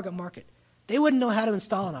 especially our target market, they wouldn't know how to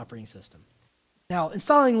install an operating system. Now,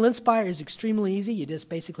 installing Linspire is extremely easy. You just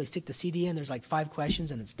basically stick the CD in, there's like 5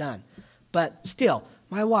 questions, and it's done. But still,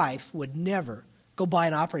 my wife would never go buy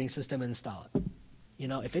an operating system and install it.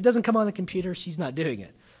 If it doesn't come on the computer, she's not doing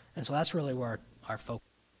it. And so that's really where our focus.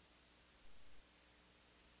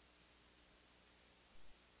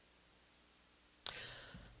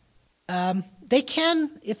 They can,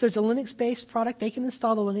 if there's a Linux-based product, they can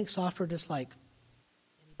install the Linux software just like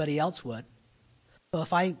anybody else would. So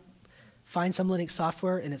if I find some Linux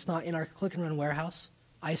software and it's not in our Click and Run warehouse,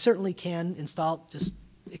 I certainly can install just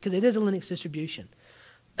because it is a Linux distribution.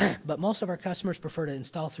 But most of our customers prefer to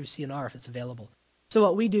install through CNR if it's available. So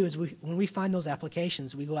what we do is when we find those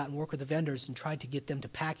applications, we go out and work with the vendors and try to get them to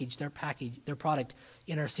package their product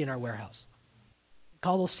in our CNR warehouse. We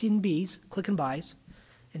call those C&Bs, click and buys.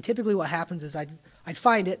 And typically what happens is I'd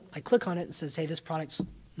find it, I click on it and says, hey, this product's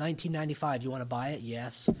 $19.95. You want to buy it?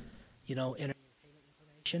 Yes. Enter your payment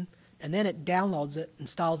information. And then it downloads it,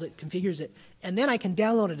 installs it, configures it. And then I can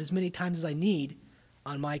download it as many times as I need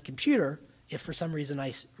on my computer. If for some reason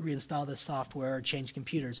I reinstall this software or change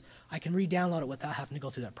computers, I can re-download it without having to go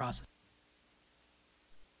through that process.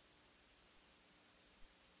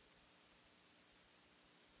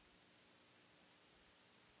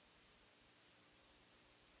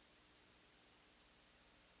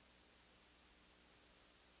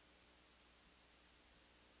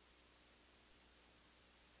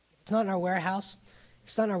 If it's not in our warehouse,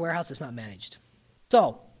 it's not managed.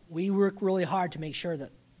 So we work really hard to make sure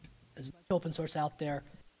that as much open source out there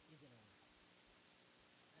is in our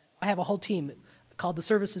warehouse. I have a whole team called the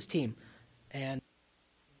services team. And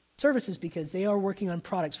services because they are working on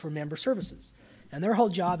products for member services. And their whole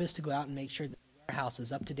job is to go out and make sure that the warehouse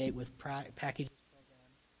is up to date with packages,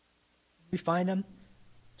 programs. We find them.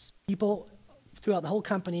 People throughout the whole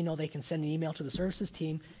company know they can send an email to the services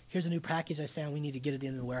team. Here's a new package I found. We need to get it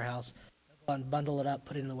into the warehouse. Go out and bundle it up,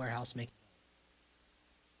 put it in the warehouse, make it.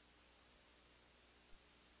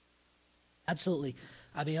 Absolutely.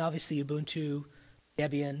 I mean, obviously, Ubuntu,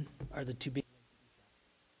 Debian are the two big.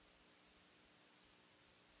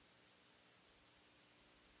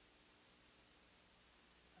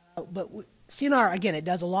 But CNR, again, it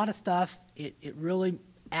does a lot of stuff. It really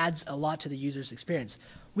adds a lot to the user's experience.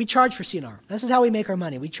 We charge for CNR. This is how we make our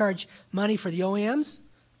money. We charge money for the OEMs,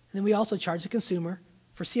 and then we also charge the consumer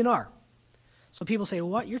for CNR. So people say,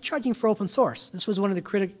 well, what? You're charging for open source. This was one of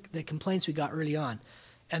the complaints we got early on.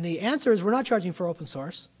 And the answer is we're not charging for open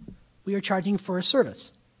source. We are charging for a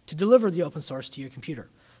service to deliver the open source to your computer.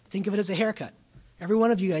 Think of it as a haircut. Every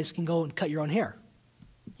one of you guys can go and cut your own hair.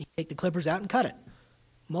 You take the clippers out and cut it.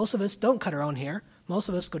 Most of us don't cut our own hair. Most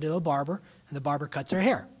of us go to a barber, and the barber cuts our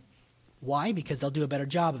hair. Why? Because they'll do a better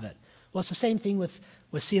job of it. Well, it's the same thing with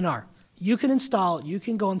CNR. You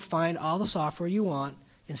can go and find all the software you want,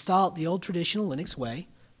 install it the old traditional Linux way,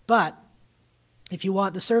 but if you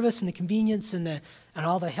want the service and the convenience and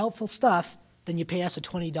all the helpful stuff, then you pay us a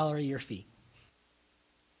 $20 a year fee.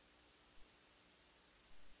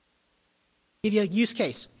 Give you a use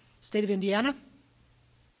case. State of Indiana,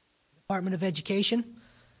 Department of Education.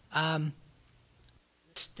 The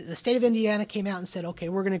state of Indiana came out and said, okay,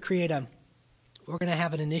 we're going to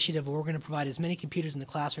have an initiative where we're going to provide as many computers in the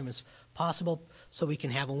classroom as possible so we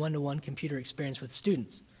can have a one-to-one computer experience with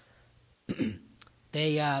students.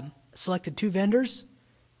 They selected 2 vendors,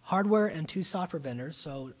 hardware and 2 software vendors.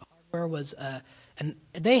 So hardware was, and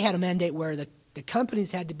they had a mandate where the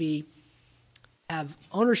companies had to have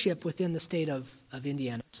ownership within the state of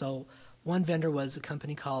Indiana. So one vendor was a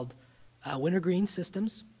company called Wintergreen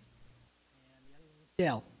Systems, and the other one was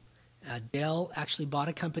Dell. Dell actually bought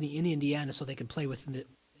a company in Indiana so they could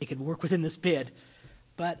they could work within this bid.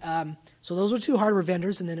 But so those were 2 hardware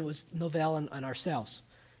vendors, and then it was Novell and ourselves.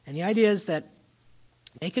 And the idea is that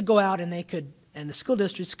they could go out and the school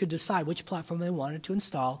districts could decide which platform they wanted to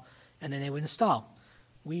install, and then they would install.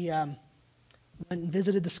 We went and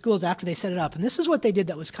visited the schools after they set it up, and this is what they did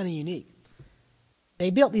that was kind of unique. They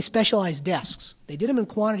built these specialized desks. They did them in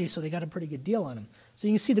quantity, so they got a pretty good deal on them. So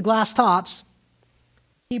you can see the glass tops.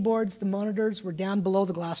 Keyboards, the monitors were down below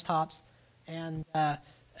the glass tops, and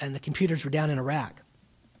the computers were down in a rack.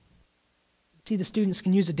 See, the students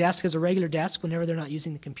can use a desk as a regular desk whenever they're not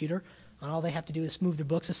using the computer, and all they have to do is move their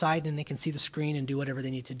books aside, and they can see the screen and do whatever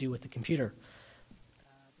they need to do with the computer.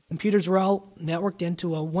 The computers were all networked into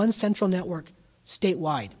one central network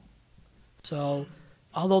statewide. So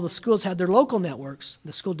although the schools had their local networks,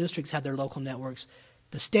 the school districts had their local networks,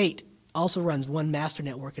 the state also runs one master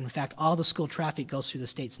network, and in fact, all the school traffic goes through the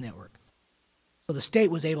state's network. So the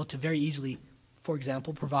state was able to very easily, for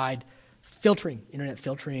example, provide filtering, internet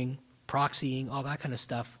filtering, proxying, all that kind of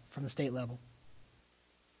stuff from the state level.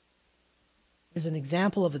 Here's an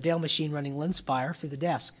example of a Dell machine running Linspire through the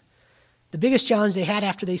desk. The biggest challenge they had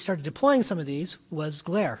after they started deploying some of these was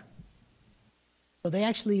glare. So they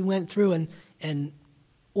actually went through and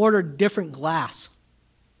ordered different glass,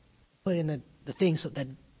 put in the things so that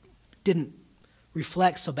didn't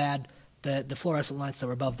reflect so bad the fluorescent lights that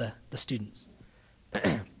were above the students.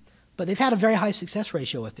 But they've had a very high success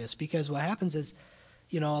ratio with this, because what happens is,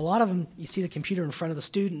 a lot of them, you see the computer in front of the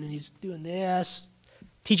student and he's doing this.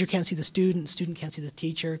 Teacher can't see the student can't see the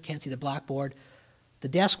teacher, can't see the blackboard. The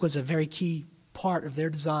desk was a very key part of their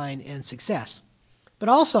design and success, but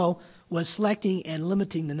also was selecting and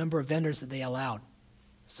limiting the number of vendors that they allowed,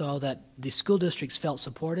 so that the school districts felt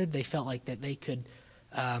supported. They felt like that they could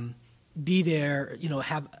be there,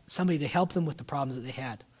 have somebody to help them with the problems that they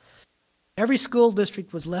had. Every school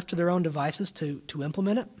district was left to their own devices to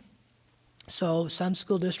implement it. So some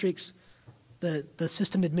school districts, the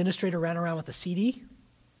system administrator ran around with a CD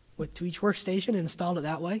to each workstation and installed it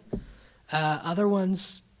that way. Other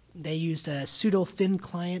ones, they used a pseudo thin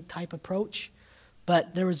client type approach,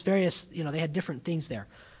 but there was various, they had different things there.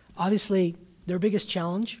 Obviously, their biggest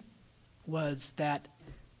challenge was that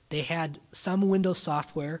they had some Windows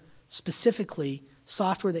software, specifically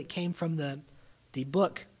software that came from the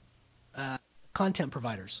book content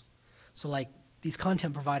providers. So like these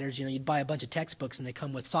content providers, you'd buy a bunch of textbooks and they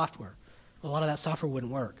come with software. Well, a lot of that software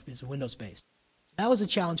wouldn't work. It's Windows-based. So that was a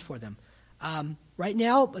challenge for them. Right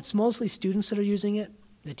now, it's mostly students that are using it.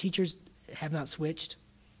 The teachers have not switched.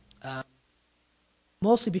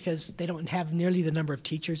 mostly because they don't have nearly the number of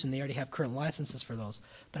teachers and they already have current licenses for those.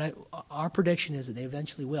 But our prediction is that they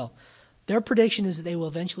eventually will. Their prediction is that they will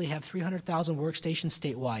eventually have 300,000 workstations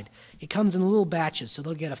statewide. It comes in little batches, so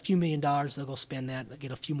they'll get a few $1 million, they'll go spend that, they'll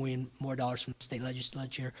get a few more dollars from the state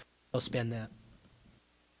legislature, they'll spend that.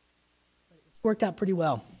 It's worked out pretty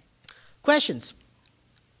well. Questions?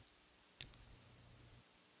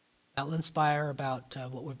 About Linspire, about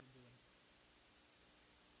what we're doing?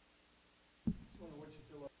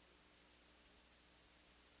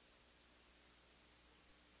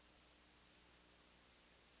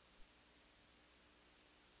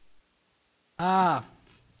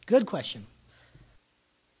 Good question.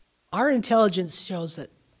 Our intelligence shows that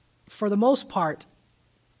for the most part,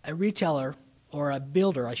 a retailer, or a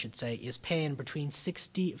builder, I should say, is paying between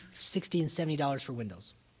 $60 and $70 for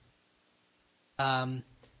Windows.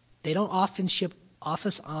 They don't often ship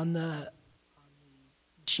Office on the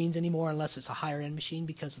machines anymore unless it's a higher-end machine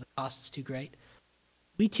because the cost is too great.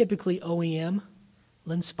 We typically OEM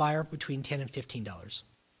Linspire between $10 and $15.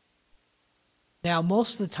 Now,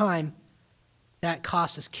 most of the time, that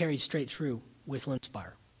cost is carried straight through with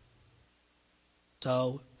Linspire.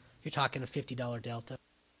 So you're talking a $50 delta.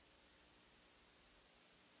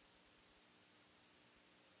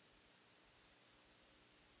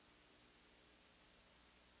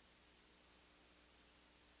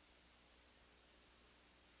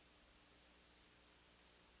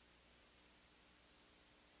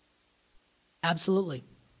 Absolutely.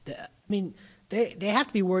 I mean, they have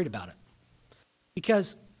to be worried about it.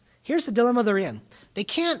 Because here's the dilemma they're in. They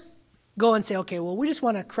can't go and say, okay, well, we just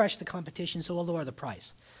want to crush the competition, so we'll lower the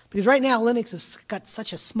price. Because right now, Linux has got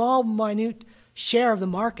such a small, minute share of the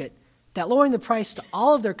market that lowering the price to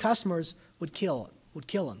all of their customers would kill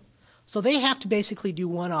them. So they have to basically do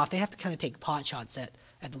one-off. They have to kind of take pot shots at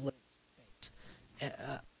the Linux space.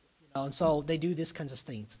 And so they do this kinds of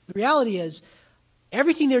things. The reality is,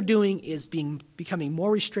 everything they're doing is becoming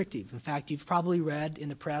more restrictive. In fact, you've probably read in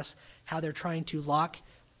the press how they're trying to lock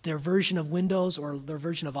their version of Windows or their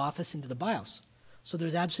version of Office into the BIOS. So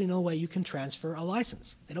there's absolutely no way you can transfer a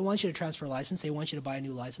license. They don't want you to transfer a license. They want you to buy a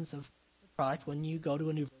new license of the product when you go to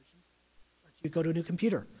a new version or you go to a new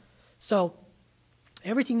computer. So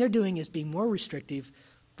everything they're doing is being more restrictive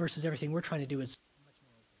versus everything we're trying to do is much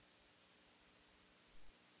more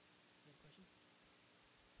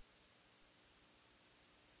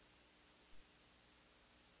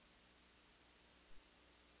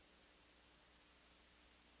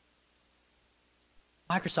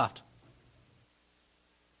open. Microsoft.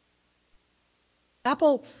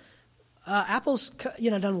 Apple's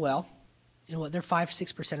done well. You know what? They're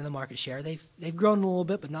 5-6% of the market share. They've grown a little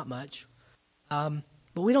bit, but not much. But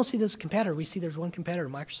we don't see this as a competitor. We see there's one competitor,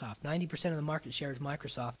 Microsoft. 90% of the market share is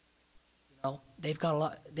Microsoft. You know, they've got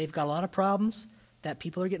a lot of problems that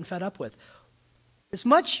people are getting fed up with. As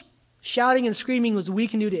much shouting and screaming as we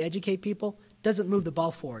can do to educate people doesn't move the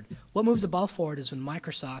ball forward. What moves the ball forward is when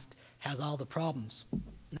Microsoft has all the problems. And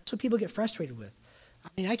that's what people get frustrated with. I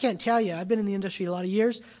mean, I can't tell you. I've been in the industry a lot of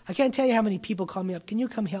years. I can't tell you how many people call me up. Can you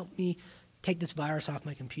come help me take this virus off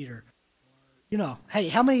my computer? You know, hey,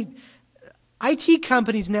 how many IT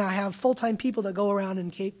companies now have full-time people that go around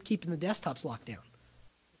and keeping the desktops locked down?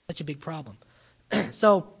 It's such a big problem.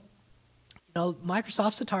 So, you know,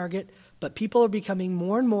 Microsoft's the target, but people are becoming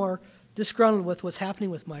more and more disgruntled with what's happening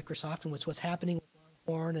with Microsoft and what's happening with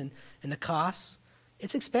Longhorn and the costs.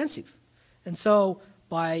 It's expensive. And so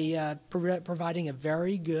by providing a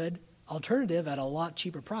very good alternative at a lot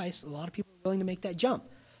cheaper price, a lot of people are willing to make that jump.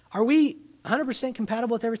 Are we 100%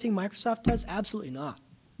 compatible with everything Microsoft does? Absolutely not.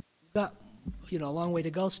 We've got, you know, a long way to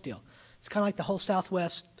go still. It's kind of like the whole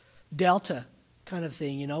Southwest Delta kind of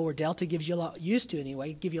thing, you know, where Delta gives you a lot, used to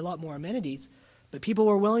anyway, give you a lot more amenities, but people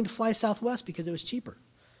were willing to fly Southwest because it was cheaper.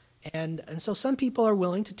 And so some people are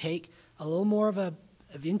willing to take a little more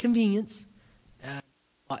of inconvenience,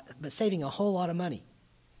 but saving a whole lot of money.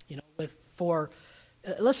 You know,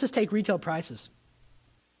 let's just take retail prices.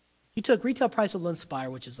 You took retail price of Linspire,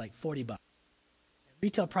 which is like $40, and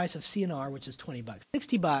retail price of CNR, which is $20,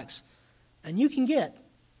 $60, and you can get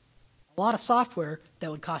a lot of software that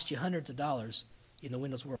would cost you hundreds of dollars in the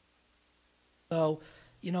Windows world. So,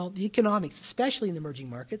 you know, the economics, especially in the emerging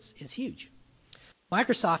markets, is huge.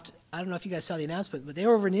 Microsoft, I don't know if you guys saw the announcement, but they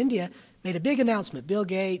were over in India, made a big announcement. Bill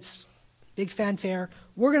Gates, big fanfare.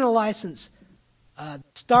 We're going to license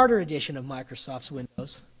starter edition of Microsoft's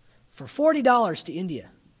Windows for $40 to India.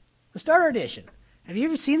 The starter edition. Have you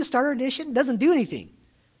ever seen the starter edition? It doesn't do anything.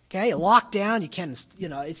 Okay, locked down. You can't, you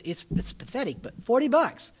know, it's pathetic. But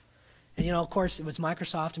 $40. And you know, of course, it was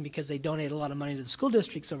Microsoft, and because they donate a lot of money to the school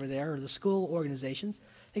districts over there or the school organizations,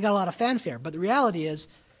 they got a lot of fanfare. But the reality is,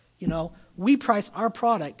 we price our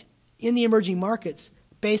product in the emerging markets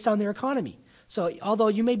based on their economy. So although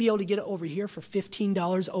you may be able to get it over here for $15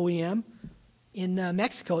 OEM, in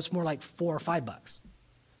Mexico it's more like $4 or $5.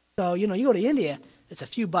 So, you go to India, it's a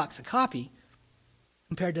few bucks a copy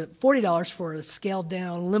compared to $40 for a scaled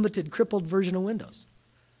down, limited, crippled version of Windows.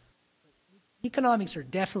 Economics are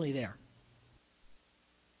definitely there.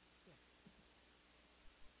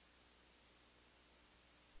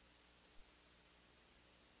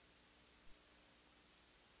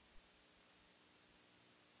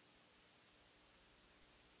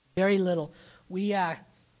 Very little.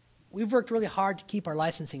 We've worked really hard to keep our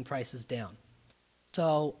licensing prices down.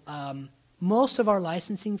 So most of our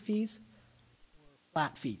licensing fees were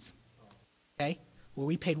flat fees, okay, where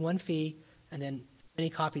we paid one fee and then as many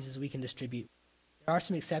copies as we can distribute. There are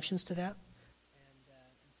some exceptions to that. And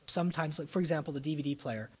so sometimes, like for example, the DVD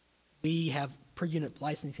player, we have per unit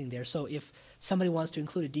licensing there. So if somebody wants to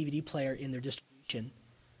include a DVD player in their distribution,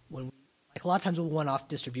 like a lot of times we'll one-off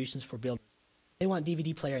distributions for builders. They want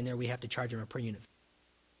DVD player in there, we have to charge them a per unit.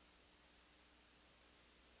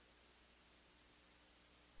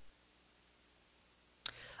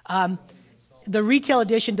 The retail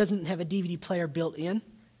edition doesn't have a DVD player built in,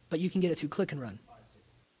 but you can get it through Click and Run. So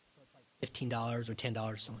it's like $15 or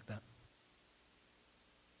 $10, something like that.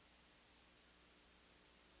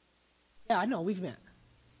 Yeah, I know, we've met.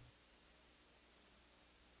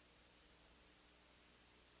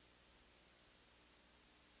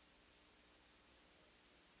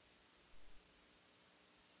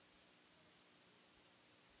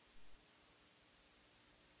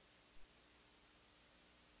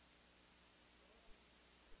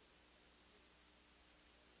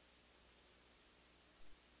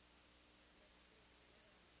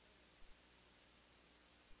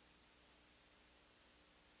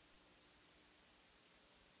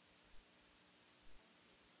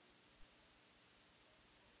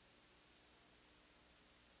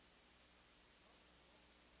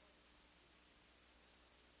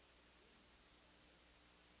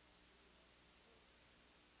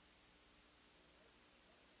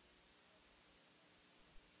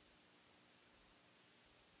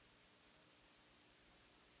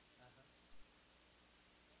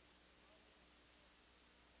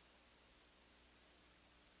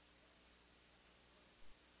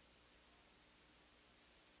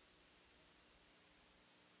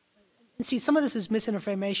 And see, some of this is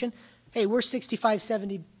misinformation. Hey, we're 65,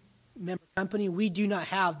 70 member company. We do not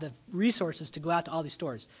have the resources to go out to all these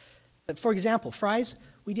stores. But for example, Fry's,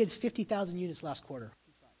 we did 50,000 units last quarter.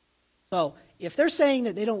 So if they're saying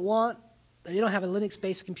that they don't have a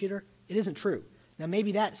Linux-based computer, it isn't true. Now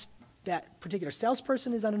maybe that particular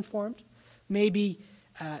salesperson is uninformed. Maybe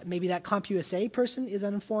that CompUSA person is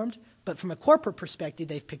uninformed. But from a corporate perspective,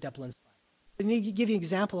 they've picked up Linspire. Let me give you an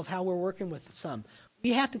example of how we're working with some.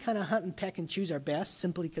 We have to kind of hunt and peck and choose our best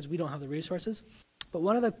simply because we don't have the resources. But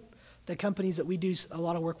one of the companies that we do a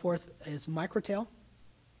lot of work with is Microcenter.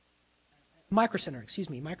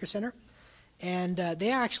 And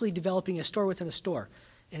they're actually developing a store within a store.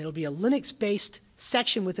 And it'll be a Linux-based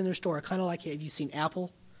section within their store, kind of like have you seen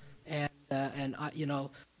Apple? And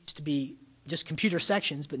used to be just computer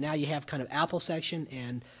sections, but now you have kind of Apple section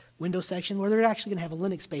and Windows section where they're actually going to have a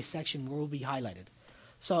Linux-based section where we'll be highlighted.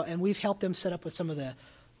 So, and we've helped them set up with some of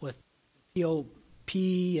with POP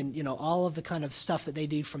and, all of the kind of stuff that they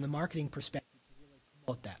do from the marketing perspective to really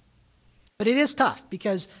promote that. But it is tough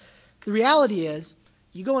because the reality is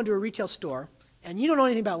you go into a retail store and you don't know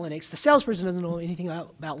anything about Linux. The salesperson doesn't know anything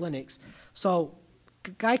about Linux. So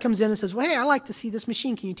a guy comes in and says, well, hey, I like to see this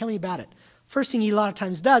machine. Can you tell me about it? First thing he a lot of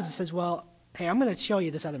times does is says, well, hey, I'm going to show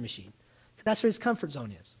you this other machine. That's where his comfort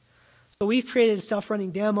zone is. So we've created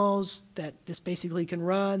self-running demos that this basically can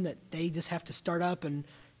run, that they just have to start up and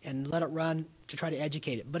let it run to try to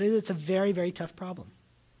educate it. But it's a very, very tough problem.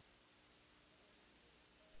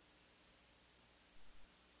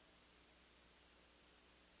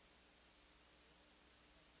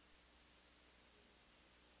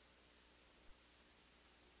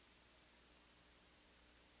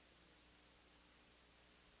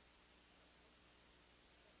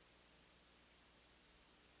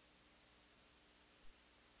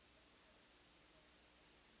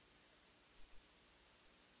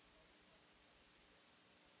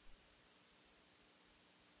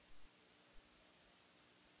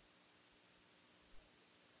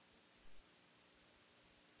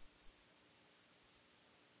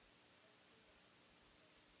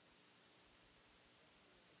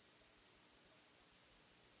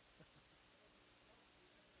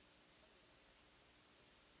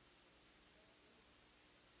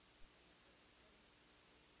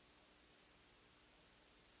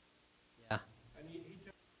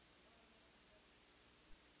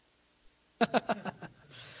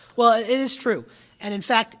 Well, it is true. And in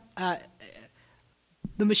fact,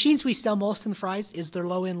 the machines we sell most in the Fry's is their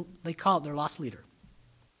low-end, they call it their loss leader.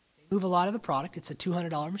 They move a lot of the product. It's a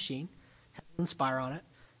 $200 machine, has Linspire on it,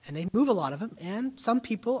 and they move a lot of them. And some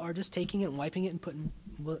people are just taking it and wiping it and putting,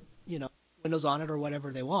 you know, windows on it or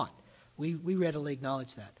whatever they want. We readily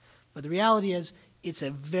acknowledge that. But the reality is, it's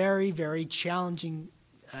a very, very challenging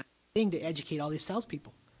thing to educate all these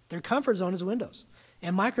salespeople. Their comfort zone is Windows.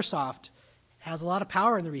 And Microsoft has a lot of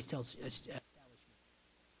power in the retail establishment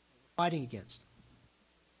we're fighting against.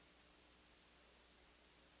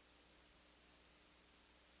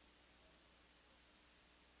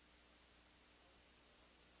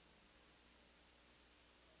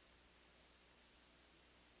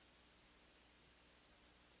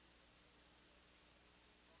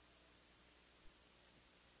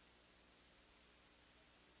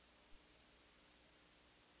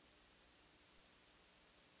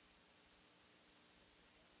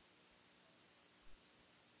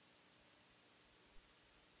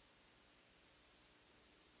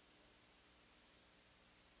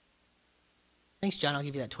 Thanks, John. I'll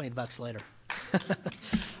give you that $20 later.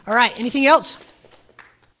 All right. Anything else?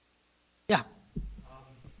 Yeah.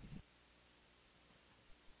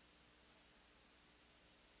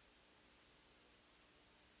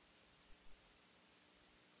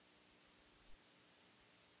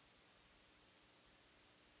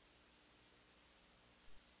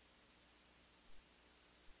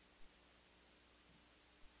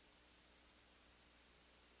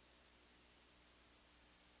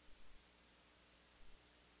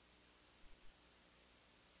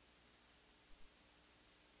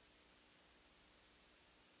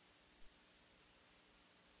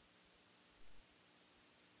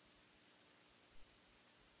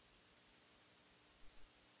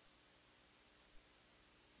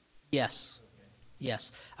 Yes.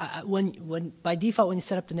 Yes. When by default, when you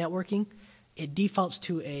set up the networking, it defaults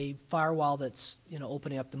to a firewall that's, you know,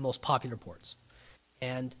 opening up the most popular ports,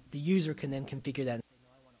 and the user can then configure that and say, no,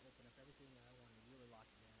 I want to open up everything, and I want to really lock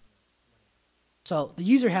it down, or whatever. So the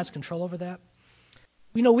user has control over that.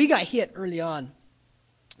 We know we got hit early on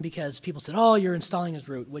because people said, oh, you're installing as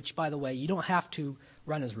root, which, by the way, you don't have to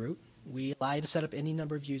run as root. We allow you to set up any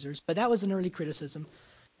number of users, but that was an early criticism.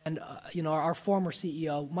 And, you know, our former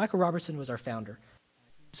CEO, Michael Robertson, was our founder.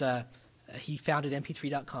 He founded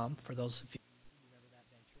mp3.com, for those of you who remember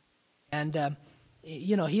that venture. And,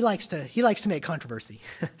 you know, he likes to make controversy.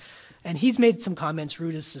 And he's made some comments,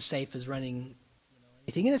 root is as safe as running, you know,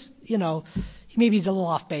 anything. And it's, you know, maybe he's a little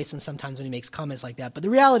off base and sometimes when he makes comments like that. But the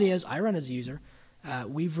reality is, I run as a user.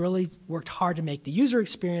 We've really worked hard to make the user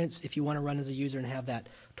experience, if you want to run as a user and have that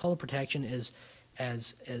total protection, as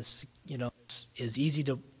you know, as easy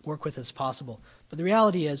to work with as possible. But the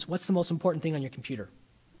reality is, what's the most important thing on your computer?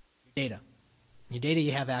 Your data. Your data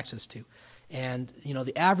you have access to. And, you know,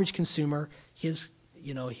 the average consumer, his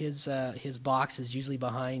box is usually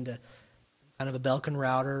behind some kind of a Belkin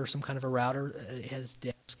router or some kind of a router at his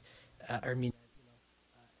desk, at his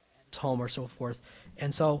home or so forth.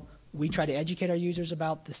 And so we try to educate our users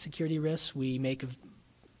about the security risks. We make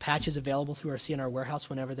patches available through our CNR warehouse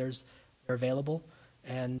whenever they're available.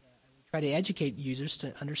 And we try to educate users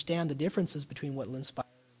to understand the differences between what Linspire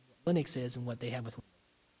and what Linux is and what they have with Windows.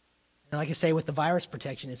 And like I say, with the virus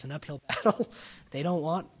protection, it's an uphill battle. They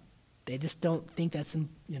just don't think that's,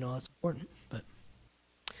 you know, that's important. But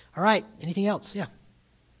all right, anything else? Yeah.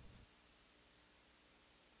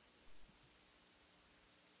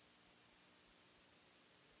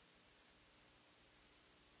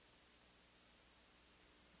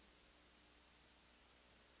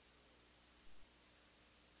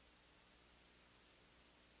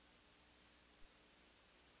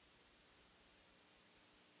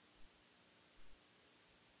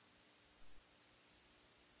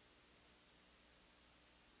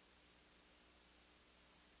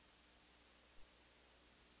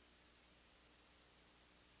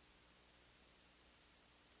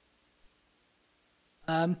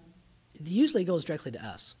 It usually goes directly to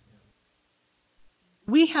us.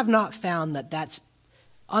 We have not found that that's,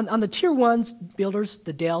 on the tier ones builders,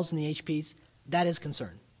 the Dells and the HPs, that is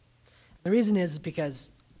concern. The reason is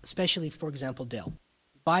because, especially, for example, Dell,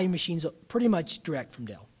 buy machines pretty much direct from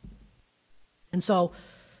Dell. And so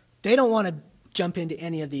they don't want to jump into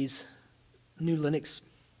any of these new Linux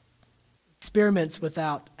experiments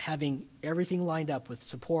without having everything lined up with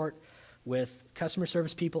support, with customer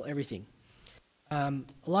service people, everything. A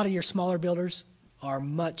lot of your smaller builders are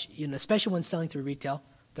much, you know, especially when selling through retail,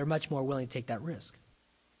 they're much more willing to take that risk.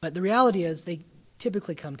 But the reality is they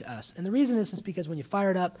typically come to us. And the reason is because when you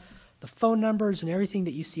fire it up, the phone numbers and everything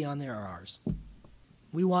that you see on there are ours.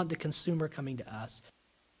 We want the consumer coming to us.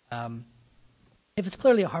 If it's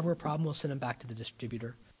clearly a hardware problem, we'll send them back to the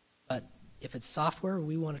distributor. But if it's software,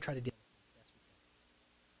 we want to try to deal.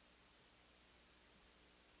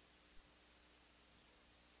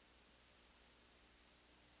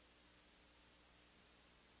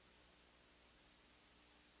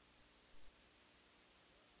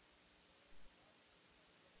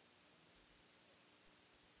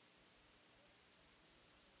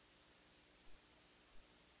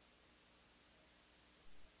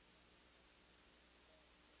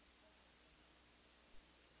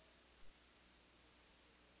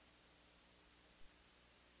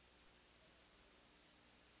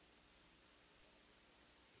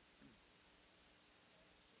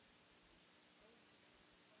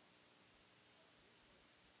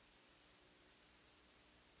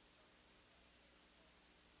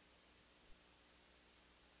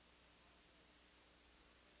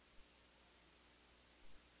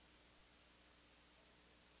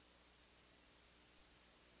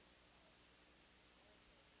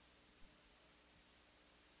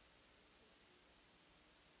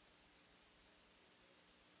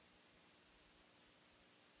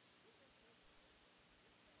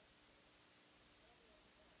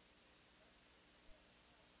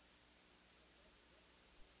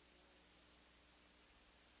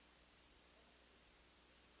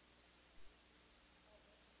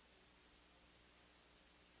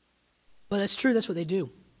 Well, that's true. That's what they do.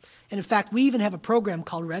 And in fact, we even have a program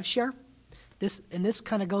called RevShare. This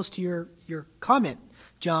kind of goes to your comment,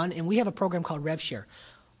 John, and we have a program called RevShare.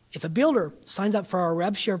 If a builder signs up for our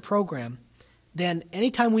RevShare program, then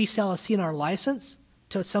anytime we sell a CNR license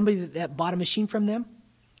to somebody that bought a machine from them,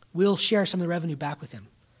 we'll share some of the revenue back with them.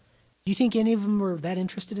 Do you think any of them were that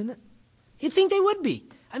interested in it? You'd think they would be.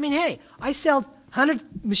 I mean, hey, I sell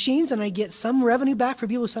 100 machines and I get some revenue back for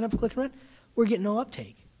people who sign up for Click and Run. We're getting no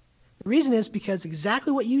uptake. The reason is because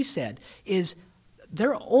exactly what you said is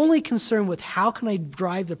they're only concerned with how can I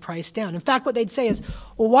drive the price down. In fact, what they'd say is,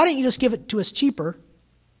 well, why don't you just give it to us cheaper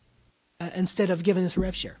instead of giving us a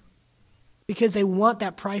rev share? Because they want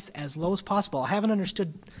that price as low as possible. I haven't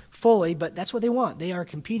understood fully, but that's what they want. They are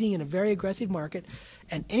competing in a very aggressive market,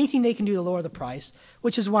 and anything they can do to lower the price,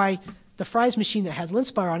 which is why the Fry's machine that has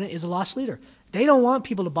Linspire on it is a loss leader. They don't want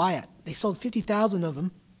people to buy it. They sold 50,000 of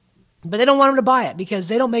them. But they don't want them to buy it because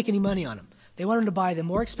they don't make any money on them. They want them to buy the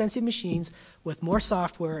more expensive machines with more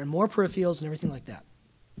software and more peripherals and everything like that.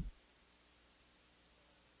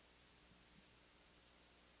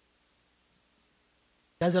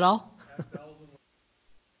 Does it all?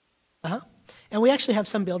 And we actually have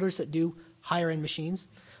some builders that do higher-end machines.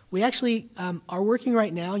 We actually are working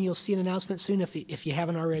right now, and you'll see an announcement soon if you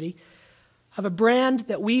haven't already, of a brand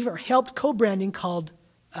that we've helped co-branding called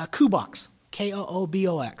Koobox,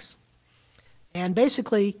 K-O-O-B-O-X. And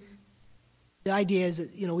basically, the idea is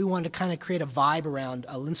that, we wanted to kind of create a vibe around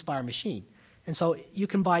a Linspire machine. And so you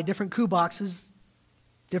can buy different Kooboxes,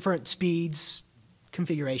 different speeds,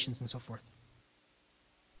 configurations, and so forth.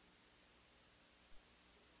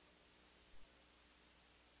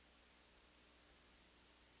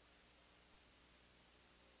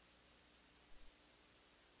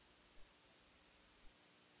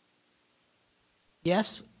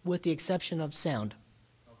 Yes, with the exception of sound.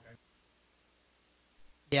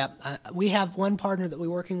 Yeah, we have one partner that we're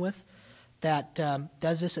working with that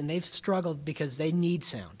does this, and they've struggled because they need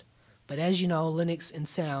sound. But as you know, Linux and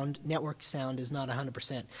sound, network sound, is not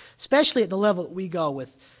 100%, especially at the level that we go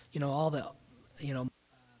with, all the,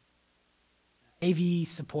 AV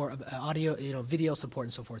support, audio, video support,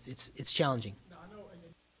 and so forth. It's challenging.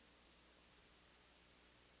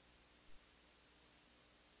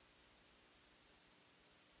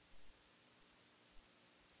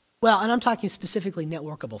 Well, and I'm talking specifically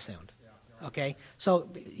networkable sound, okay? So,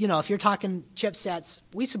 if you're talking chipsets,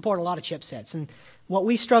 we support a lot of chipsets. And what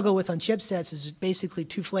we struggle with on chipsets is basically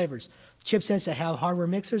two flavors. Chipsets that have hardware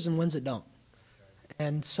mixers and ones that don't.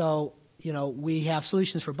 And so, we have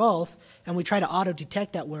solutions for both, and we try to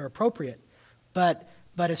auto-detect that where appropriate. But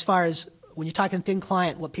as far as when you're talking thin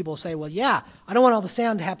client, what people say, well, yeah, I don't want all the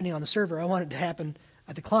sound happening on the server. I want it to happen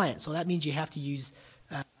at the client. So that means you have to use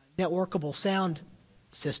networkable sound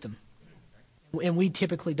system. And we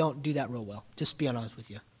typically don't do that real well, just to be honest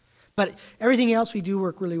with you. But everything else we do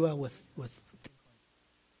work really well with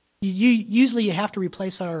usually you have to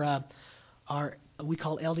replace our we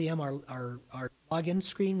call LDM our login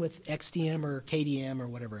screen with XDM or KDM or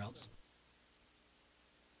whatever else.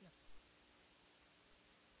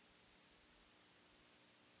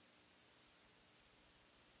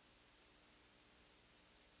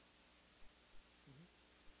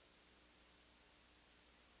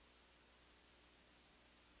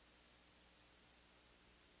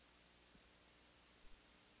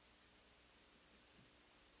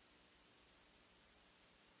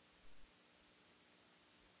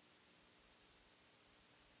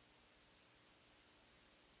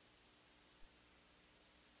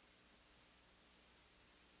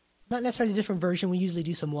 Not necessarily a different version. We usually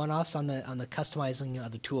do some one-offs on the customizing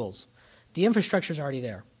of the tools. The infrastructure is already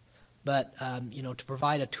there, but to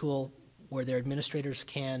provide a tool where their administrators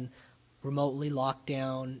can remotely lock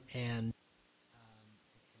down and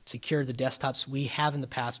secure the desktops, we have in the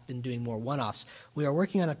past been doing more one-offs. We are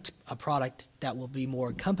working on a product that will be more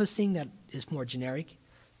encompassing, that is more generic,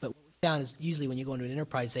 but what we found is usually when you go into an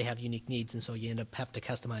enterprise, they have unique needs, and so you end up having to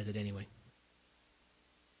customize it anyway.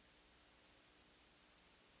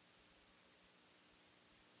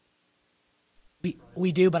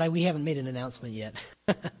 We do, but we haven't made an announcement yet.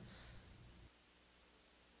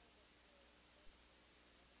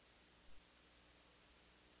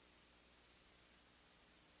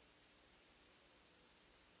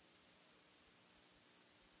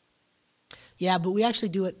 Yeah, but we actually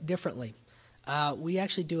do it differently. We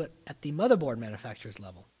actually do it at the motherboard manufacturer's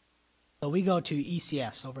level. So we go to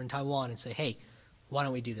ECS over in Taiwan and say, hey, why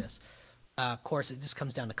don't we do this? Of course, it just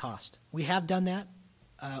comes down to cost. We have done that.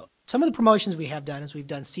 Some of the promotions we have done is we've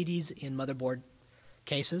done CDs in motherboard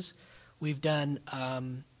cases. We've done,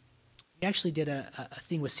 we actually did a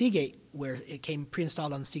thing with Seagate where it came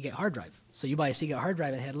pre-installed on the Seagate hard drive. So you buy a Seagate hard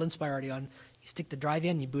drive and it had Linspire already on, you stick the drive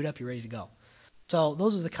in, you boot up, you're ready to go. So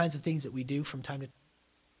those are the kinds of things that we do from time to time.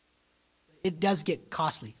 It does get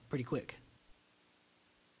costly pretty quick.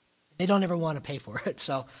 They don't ever want to pay for it.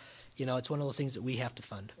 So, it's one of those things that we have to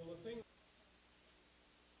fund.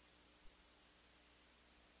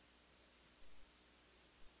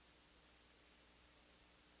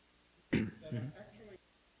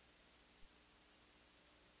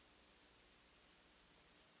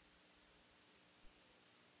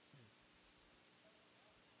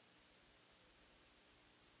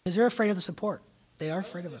 Because they're afraid of the support. They are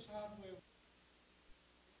afraid of it.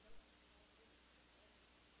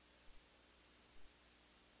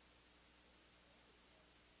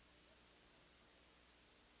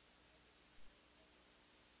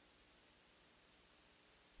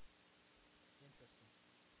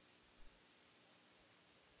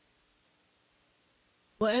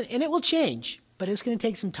 Well, and it will change, but it's going to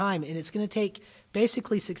take some time, and it's going to take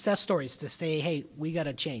basically success stories to say, hey, we got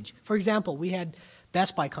to change. For example, we had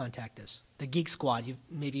Best Buy contact us, the Geek Squad. You've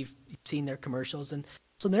seen their commercials, and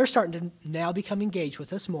so they're starting to now become engaged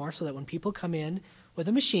with us more, so that when people come in with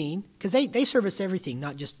a machine, because they service everything,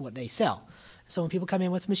 not just what they sell. So when people come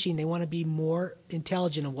in with a machine, they want to be more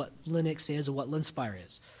intelligent of what Linux is and what Linspire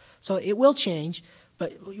is. So it will change,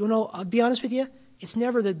 but I'll be honest with you, it's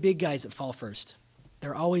never the big guys that fall first.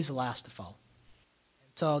 They're always the last to fall.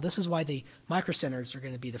 So this is why the micro centers are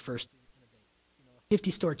going to be the first to innovate.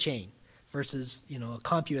 50-store chain versus a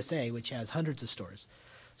CompUSA, which has hundreds of stores.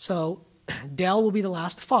 So Dell will be the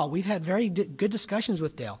last to fall. We've had very good discussions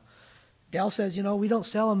with Dell. Dell says, we don't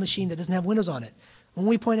sell a machine that doesn't have Windows on it. When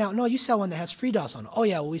we point out, no, you sell one that has FreeDOS on it. Oh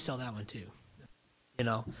yeah, well we sell that one too.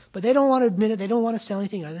 But they don't want to admit it. They don't want to sell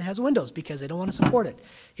anything other than has Windows because they don't want to support it.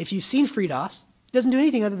 If you've seen FreeDOS, it doesn't do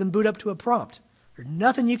anything other than boot up to a prompt. There's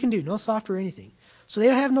nothing you can do, no software or anything. So they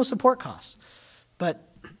have no support costs. But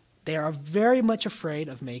they are very much afraid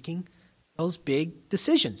of making those big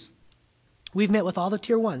decisions. We've met with all the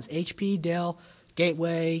tier ones, HP, Dell,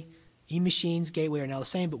 Gateway, eMachines, Gateway are now the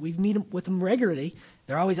same, but we've met with them regularly.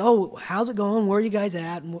 They're always, oh, how's it going? Where are you guys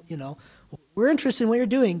at? And, we're interested in what you're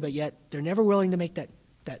doing, but yet they're never willing to make that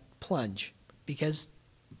plunge because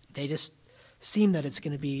they just seem that it's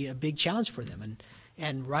going to be a big challenge for them.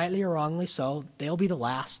 And rightly or wrongly so, they'll be the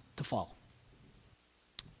last to fall.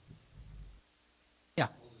 Yeah.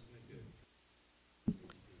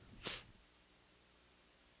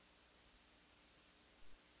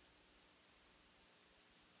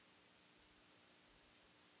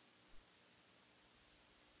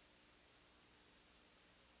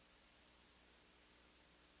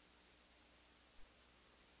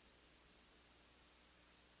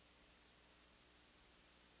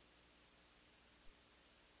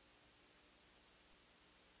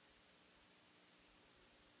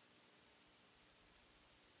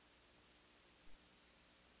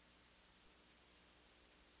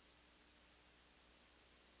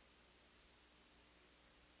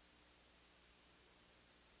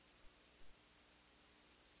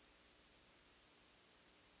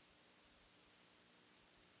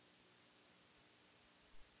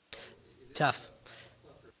 Tough.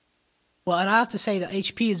 Well, and I have to say that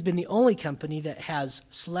HP has been the only company that has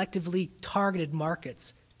selectively targeted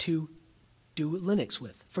markets to do Linux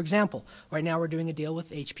with. For example, right now we're doing a deal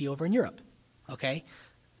with HP over in Europe. Okay?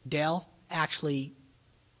 Dell actually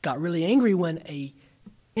got really angry when a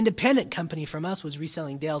independent company from us was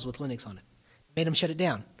reselling Dells with Linux on it. Made them shut it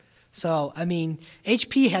down. So,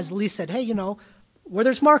 HP has at least said, hey, where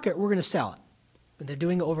there's market, we're going to sell it. they're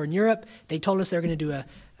doing it over in Europe. They told us they're going to do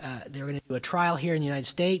a trial here in the United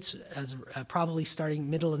States, as probably starting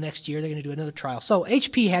middle of next year. They're going to do another trial. So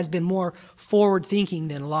HP has been more forward-thinking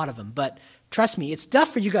than a lot of them. But trust me, it's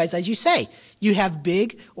tough for you guys, as you say. You have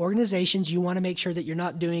big organizations. You want to make sure that you're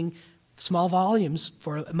not doing small volumes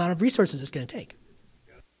for the amount of resources it's going to take.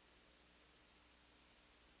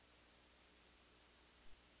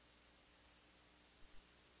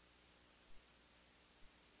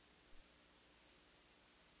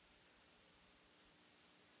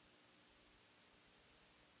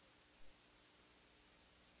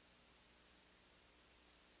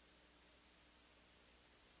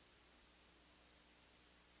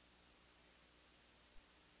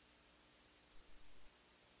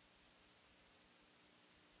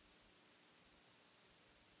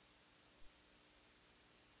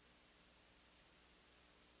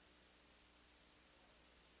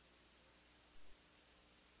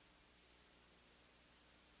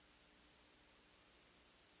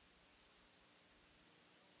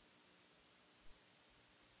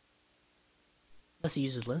 Unless he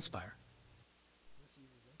uses Linspire.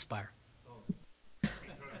 Linspire.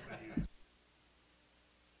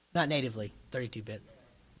 Not natively, 32-bit.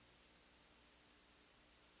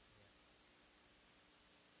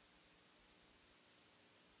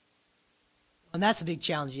 And that's a big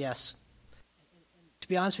challenge, yes. To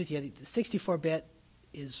be honest with you, the 64-bit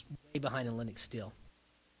is way behind in Linux still,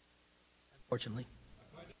 unfortunately.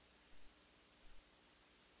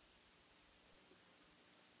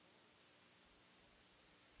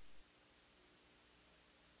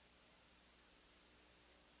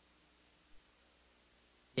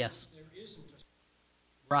 Yes.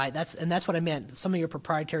 Right. That's what I meant. Some of your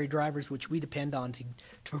proprietary drivers, which we depend on to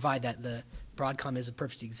provide that. The Broadcom is a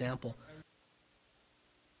perfect example.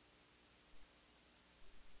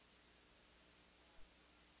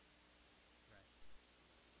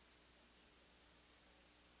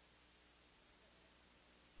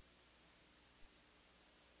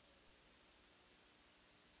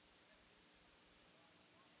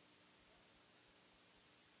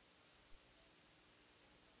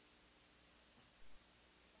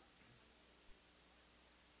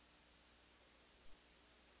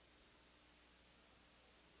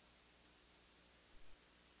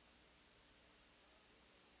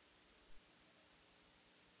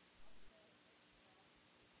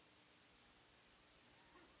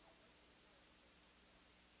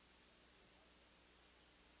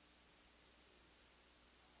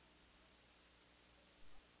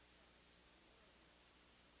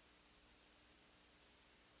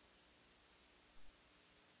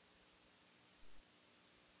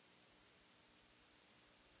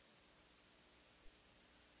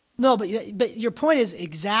 No, but your point is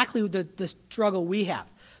exactly the struggle we have.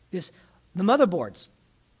 The motherboards,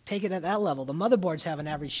 take it at that level, the motherboards have an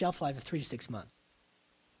average shelf life of 3 to 6 months.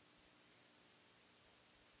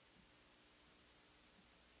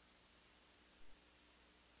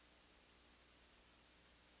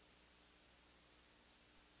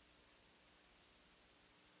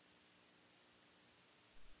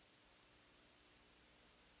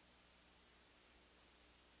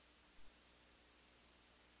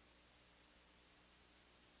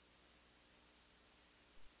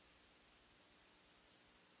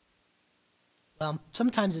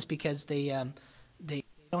 Sometimes it's because they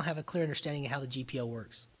don't have a clear understanding of how the GPO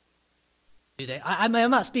works. Do they? I'm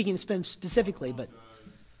not speaking specifically, but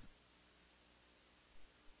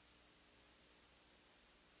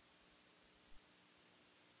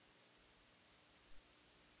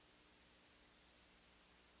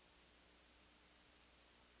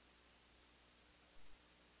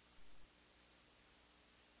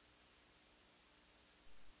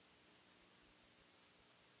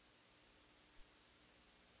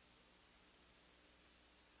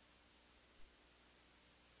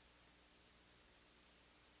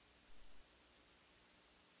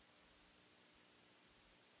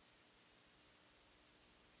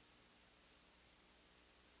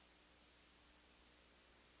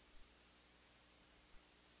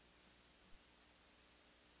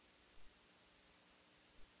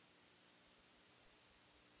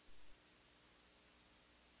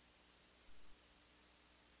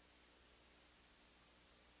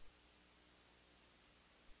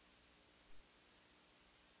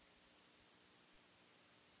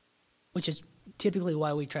which is typically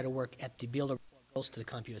why we try to work at the builder goes to the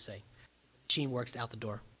CompUSA. The machine works out the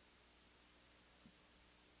door.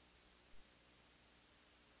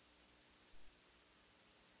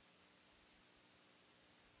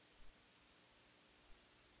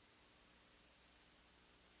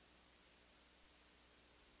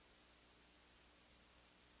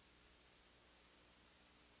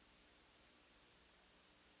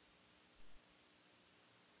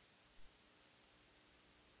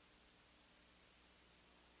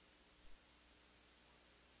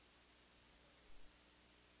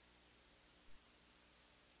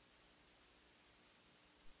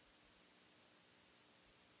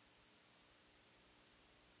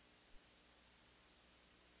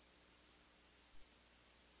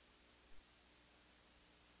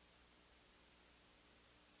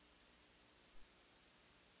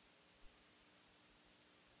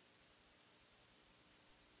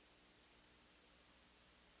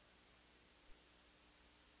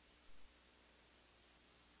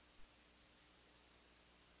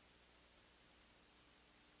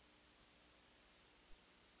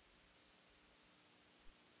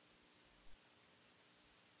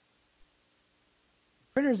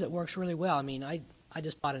 printers, it works really well. I mean, I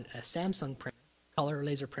just bought a Samsung printer, color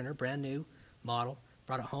laser printer, brand new model,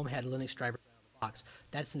 brought it home, had a Linux driver right out of the box.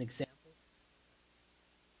 That's an example.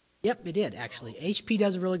 Yep, it did, actually. HP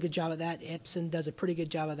does a really good job of that. Epson does a pretty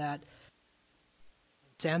good job of that.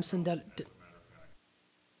 Samsung does.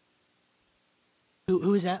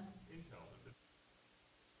 Who is that?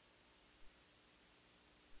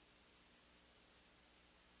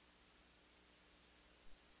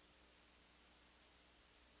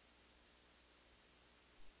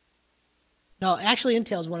 No, actually,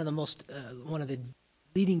 Intel is one of the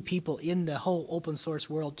leading people in the whole open source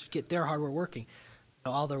world to get their hardware working.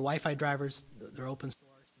 You know, all their Wi-Fi drivers, their open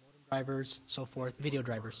source, modem drivers, so forth, video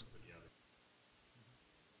drivers.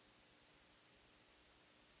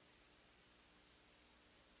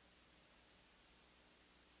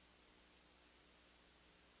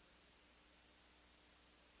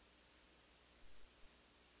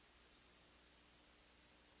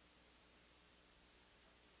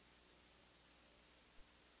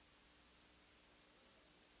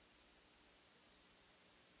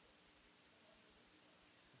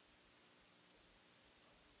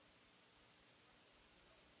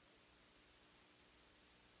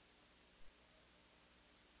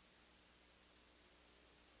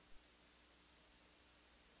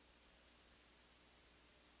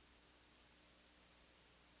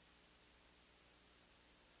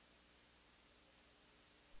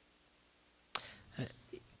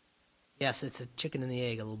 Yes, it's a chicken and the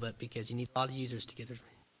egg a little bit because you need a lot of users to get their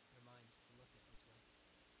minds to look at it this way.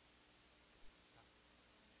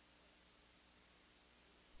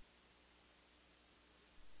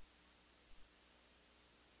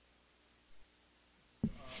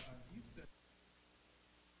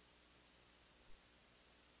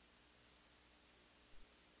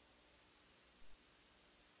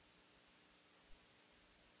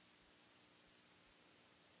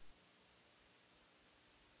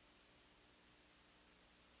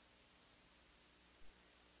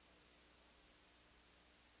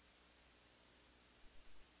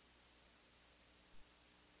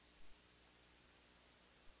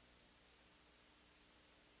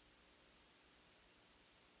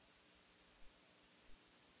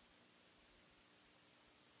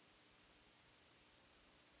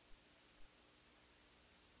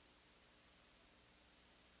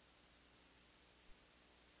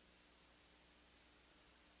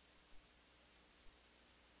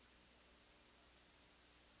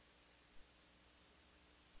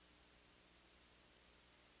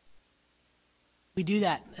 We do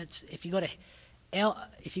that. That's if you go to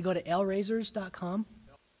lrazors.com,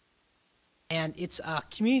 and it's a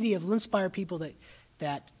community of Linspire people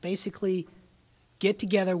that basically get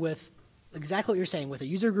together with exactly what you're saying, with a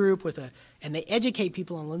user group, and they educate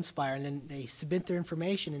people on Linspire, and then they submit their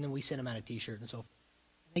information, and then we send them out a T-shirt and so forth.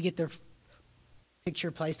 They get their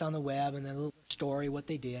picture placed on the web, and then a little story, what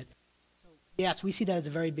they did. So yes, we see that as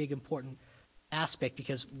a very big, important aspect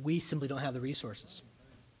because we simply don't have the resources.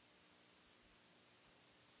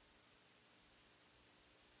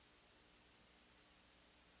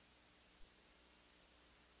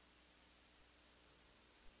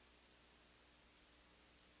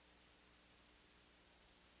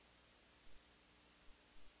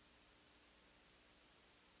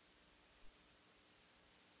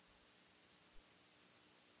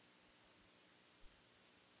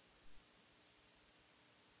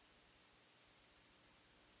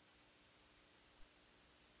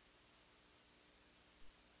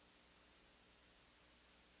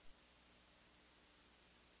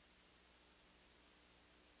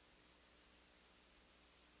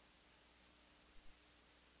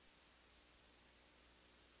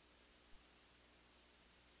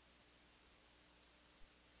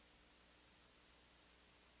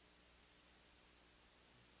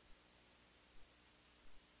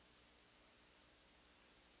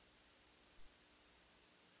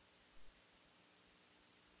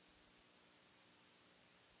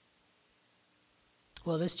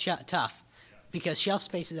 Well, this is tough because shelf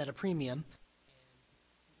space is at a premium.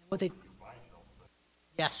 What they,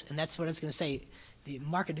 yes, and that's what I was going to say. The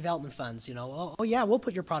market development funds, you know, oh yeah, we'll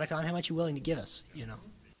put your product on. How much are you willing to give us, you know?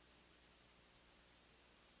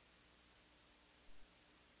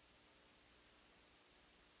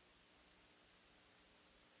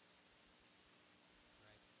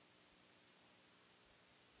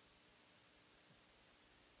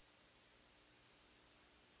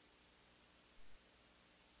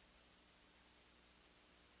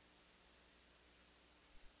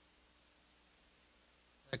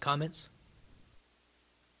 Other comments?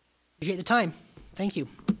 Appreciate the time. Thank you.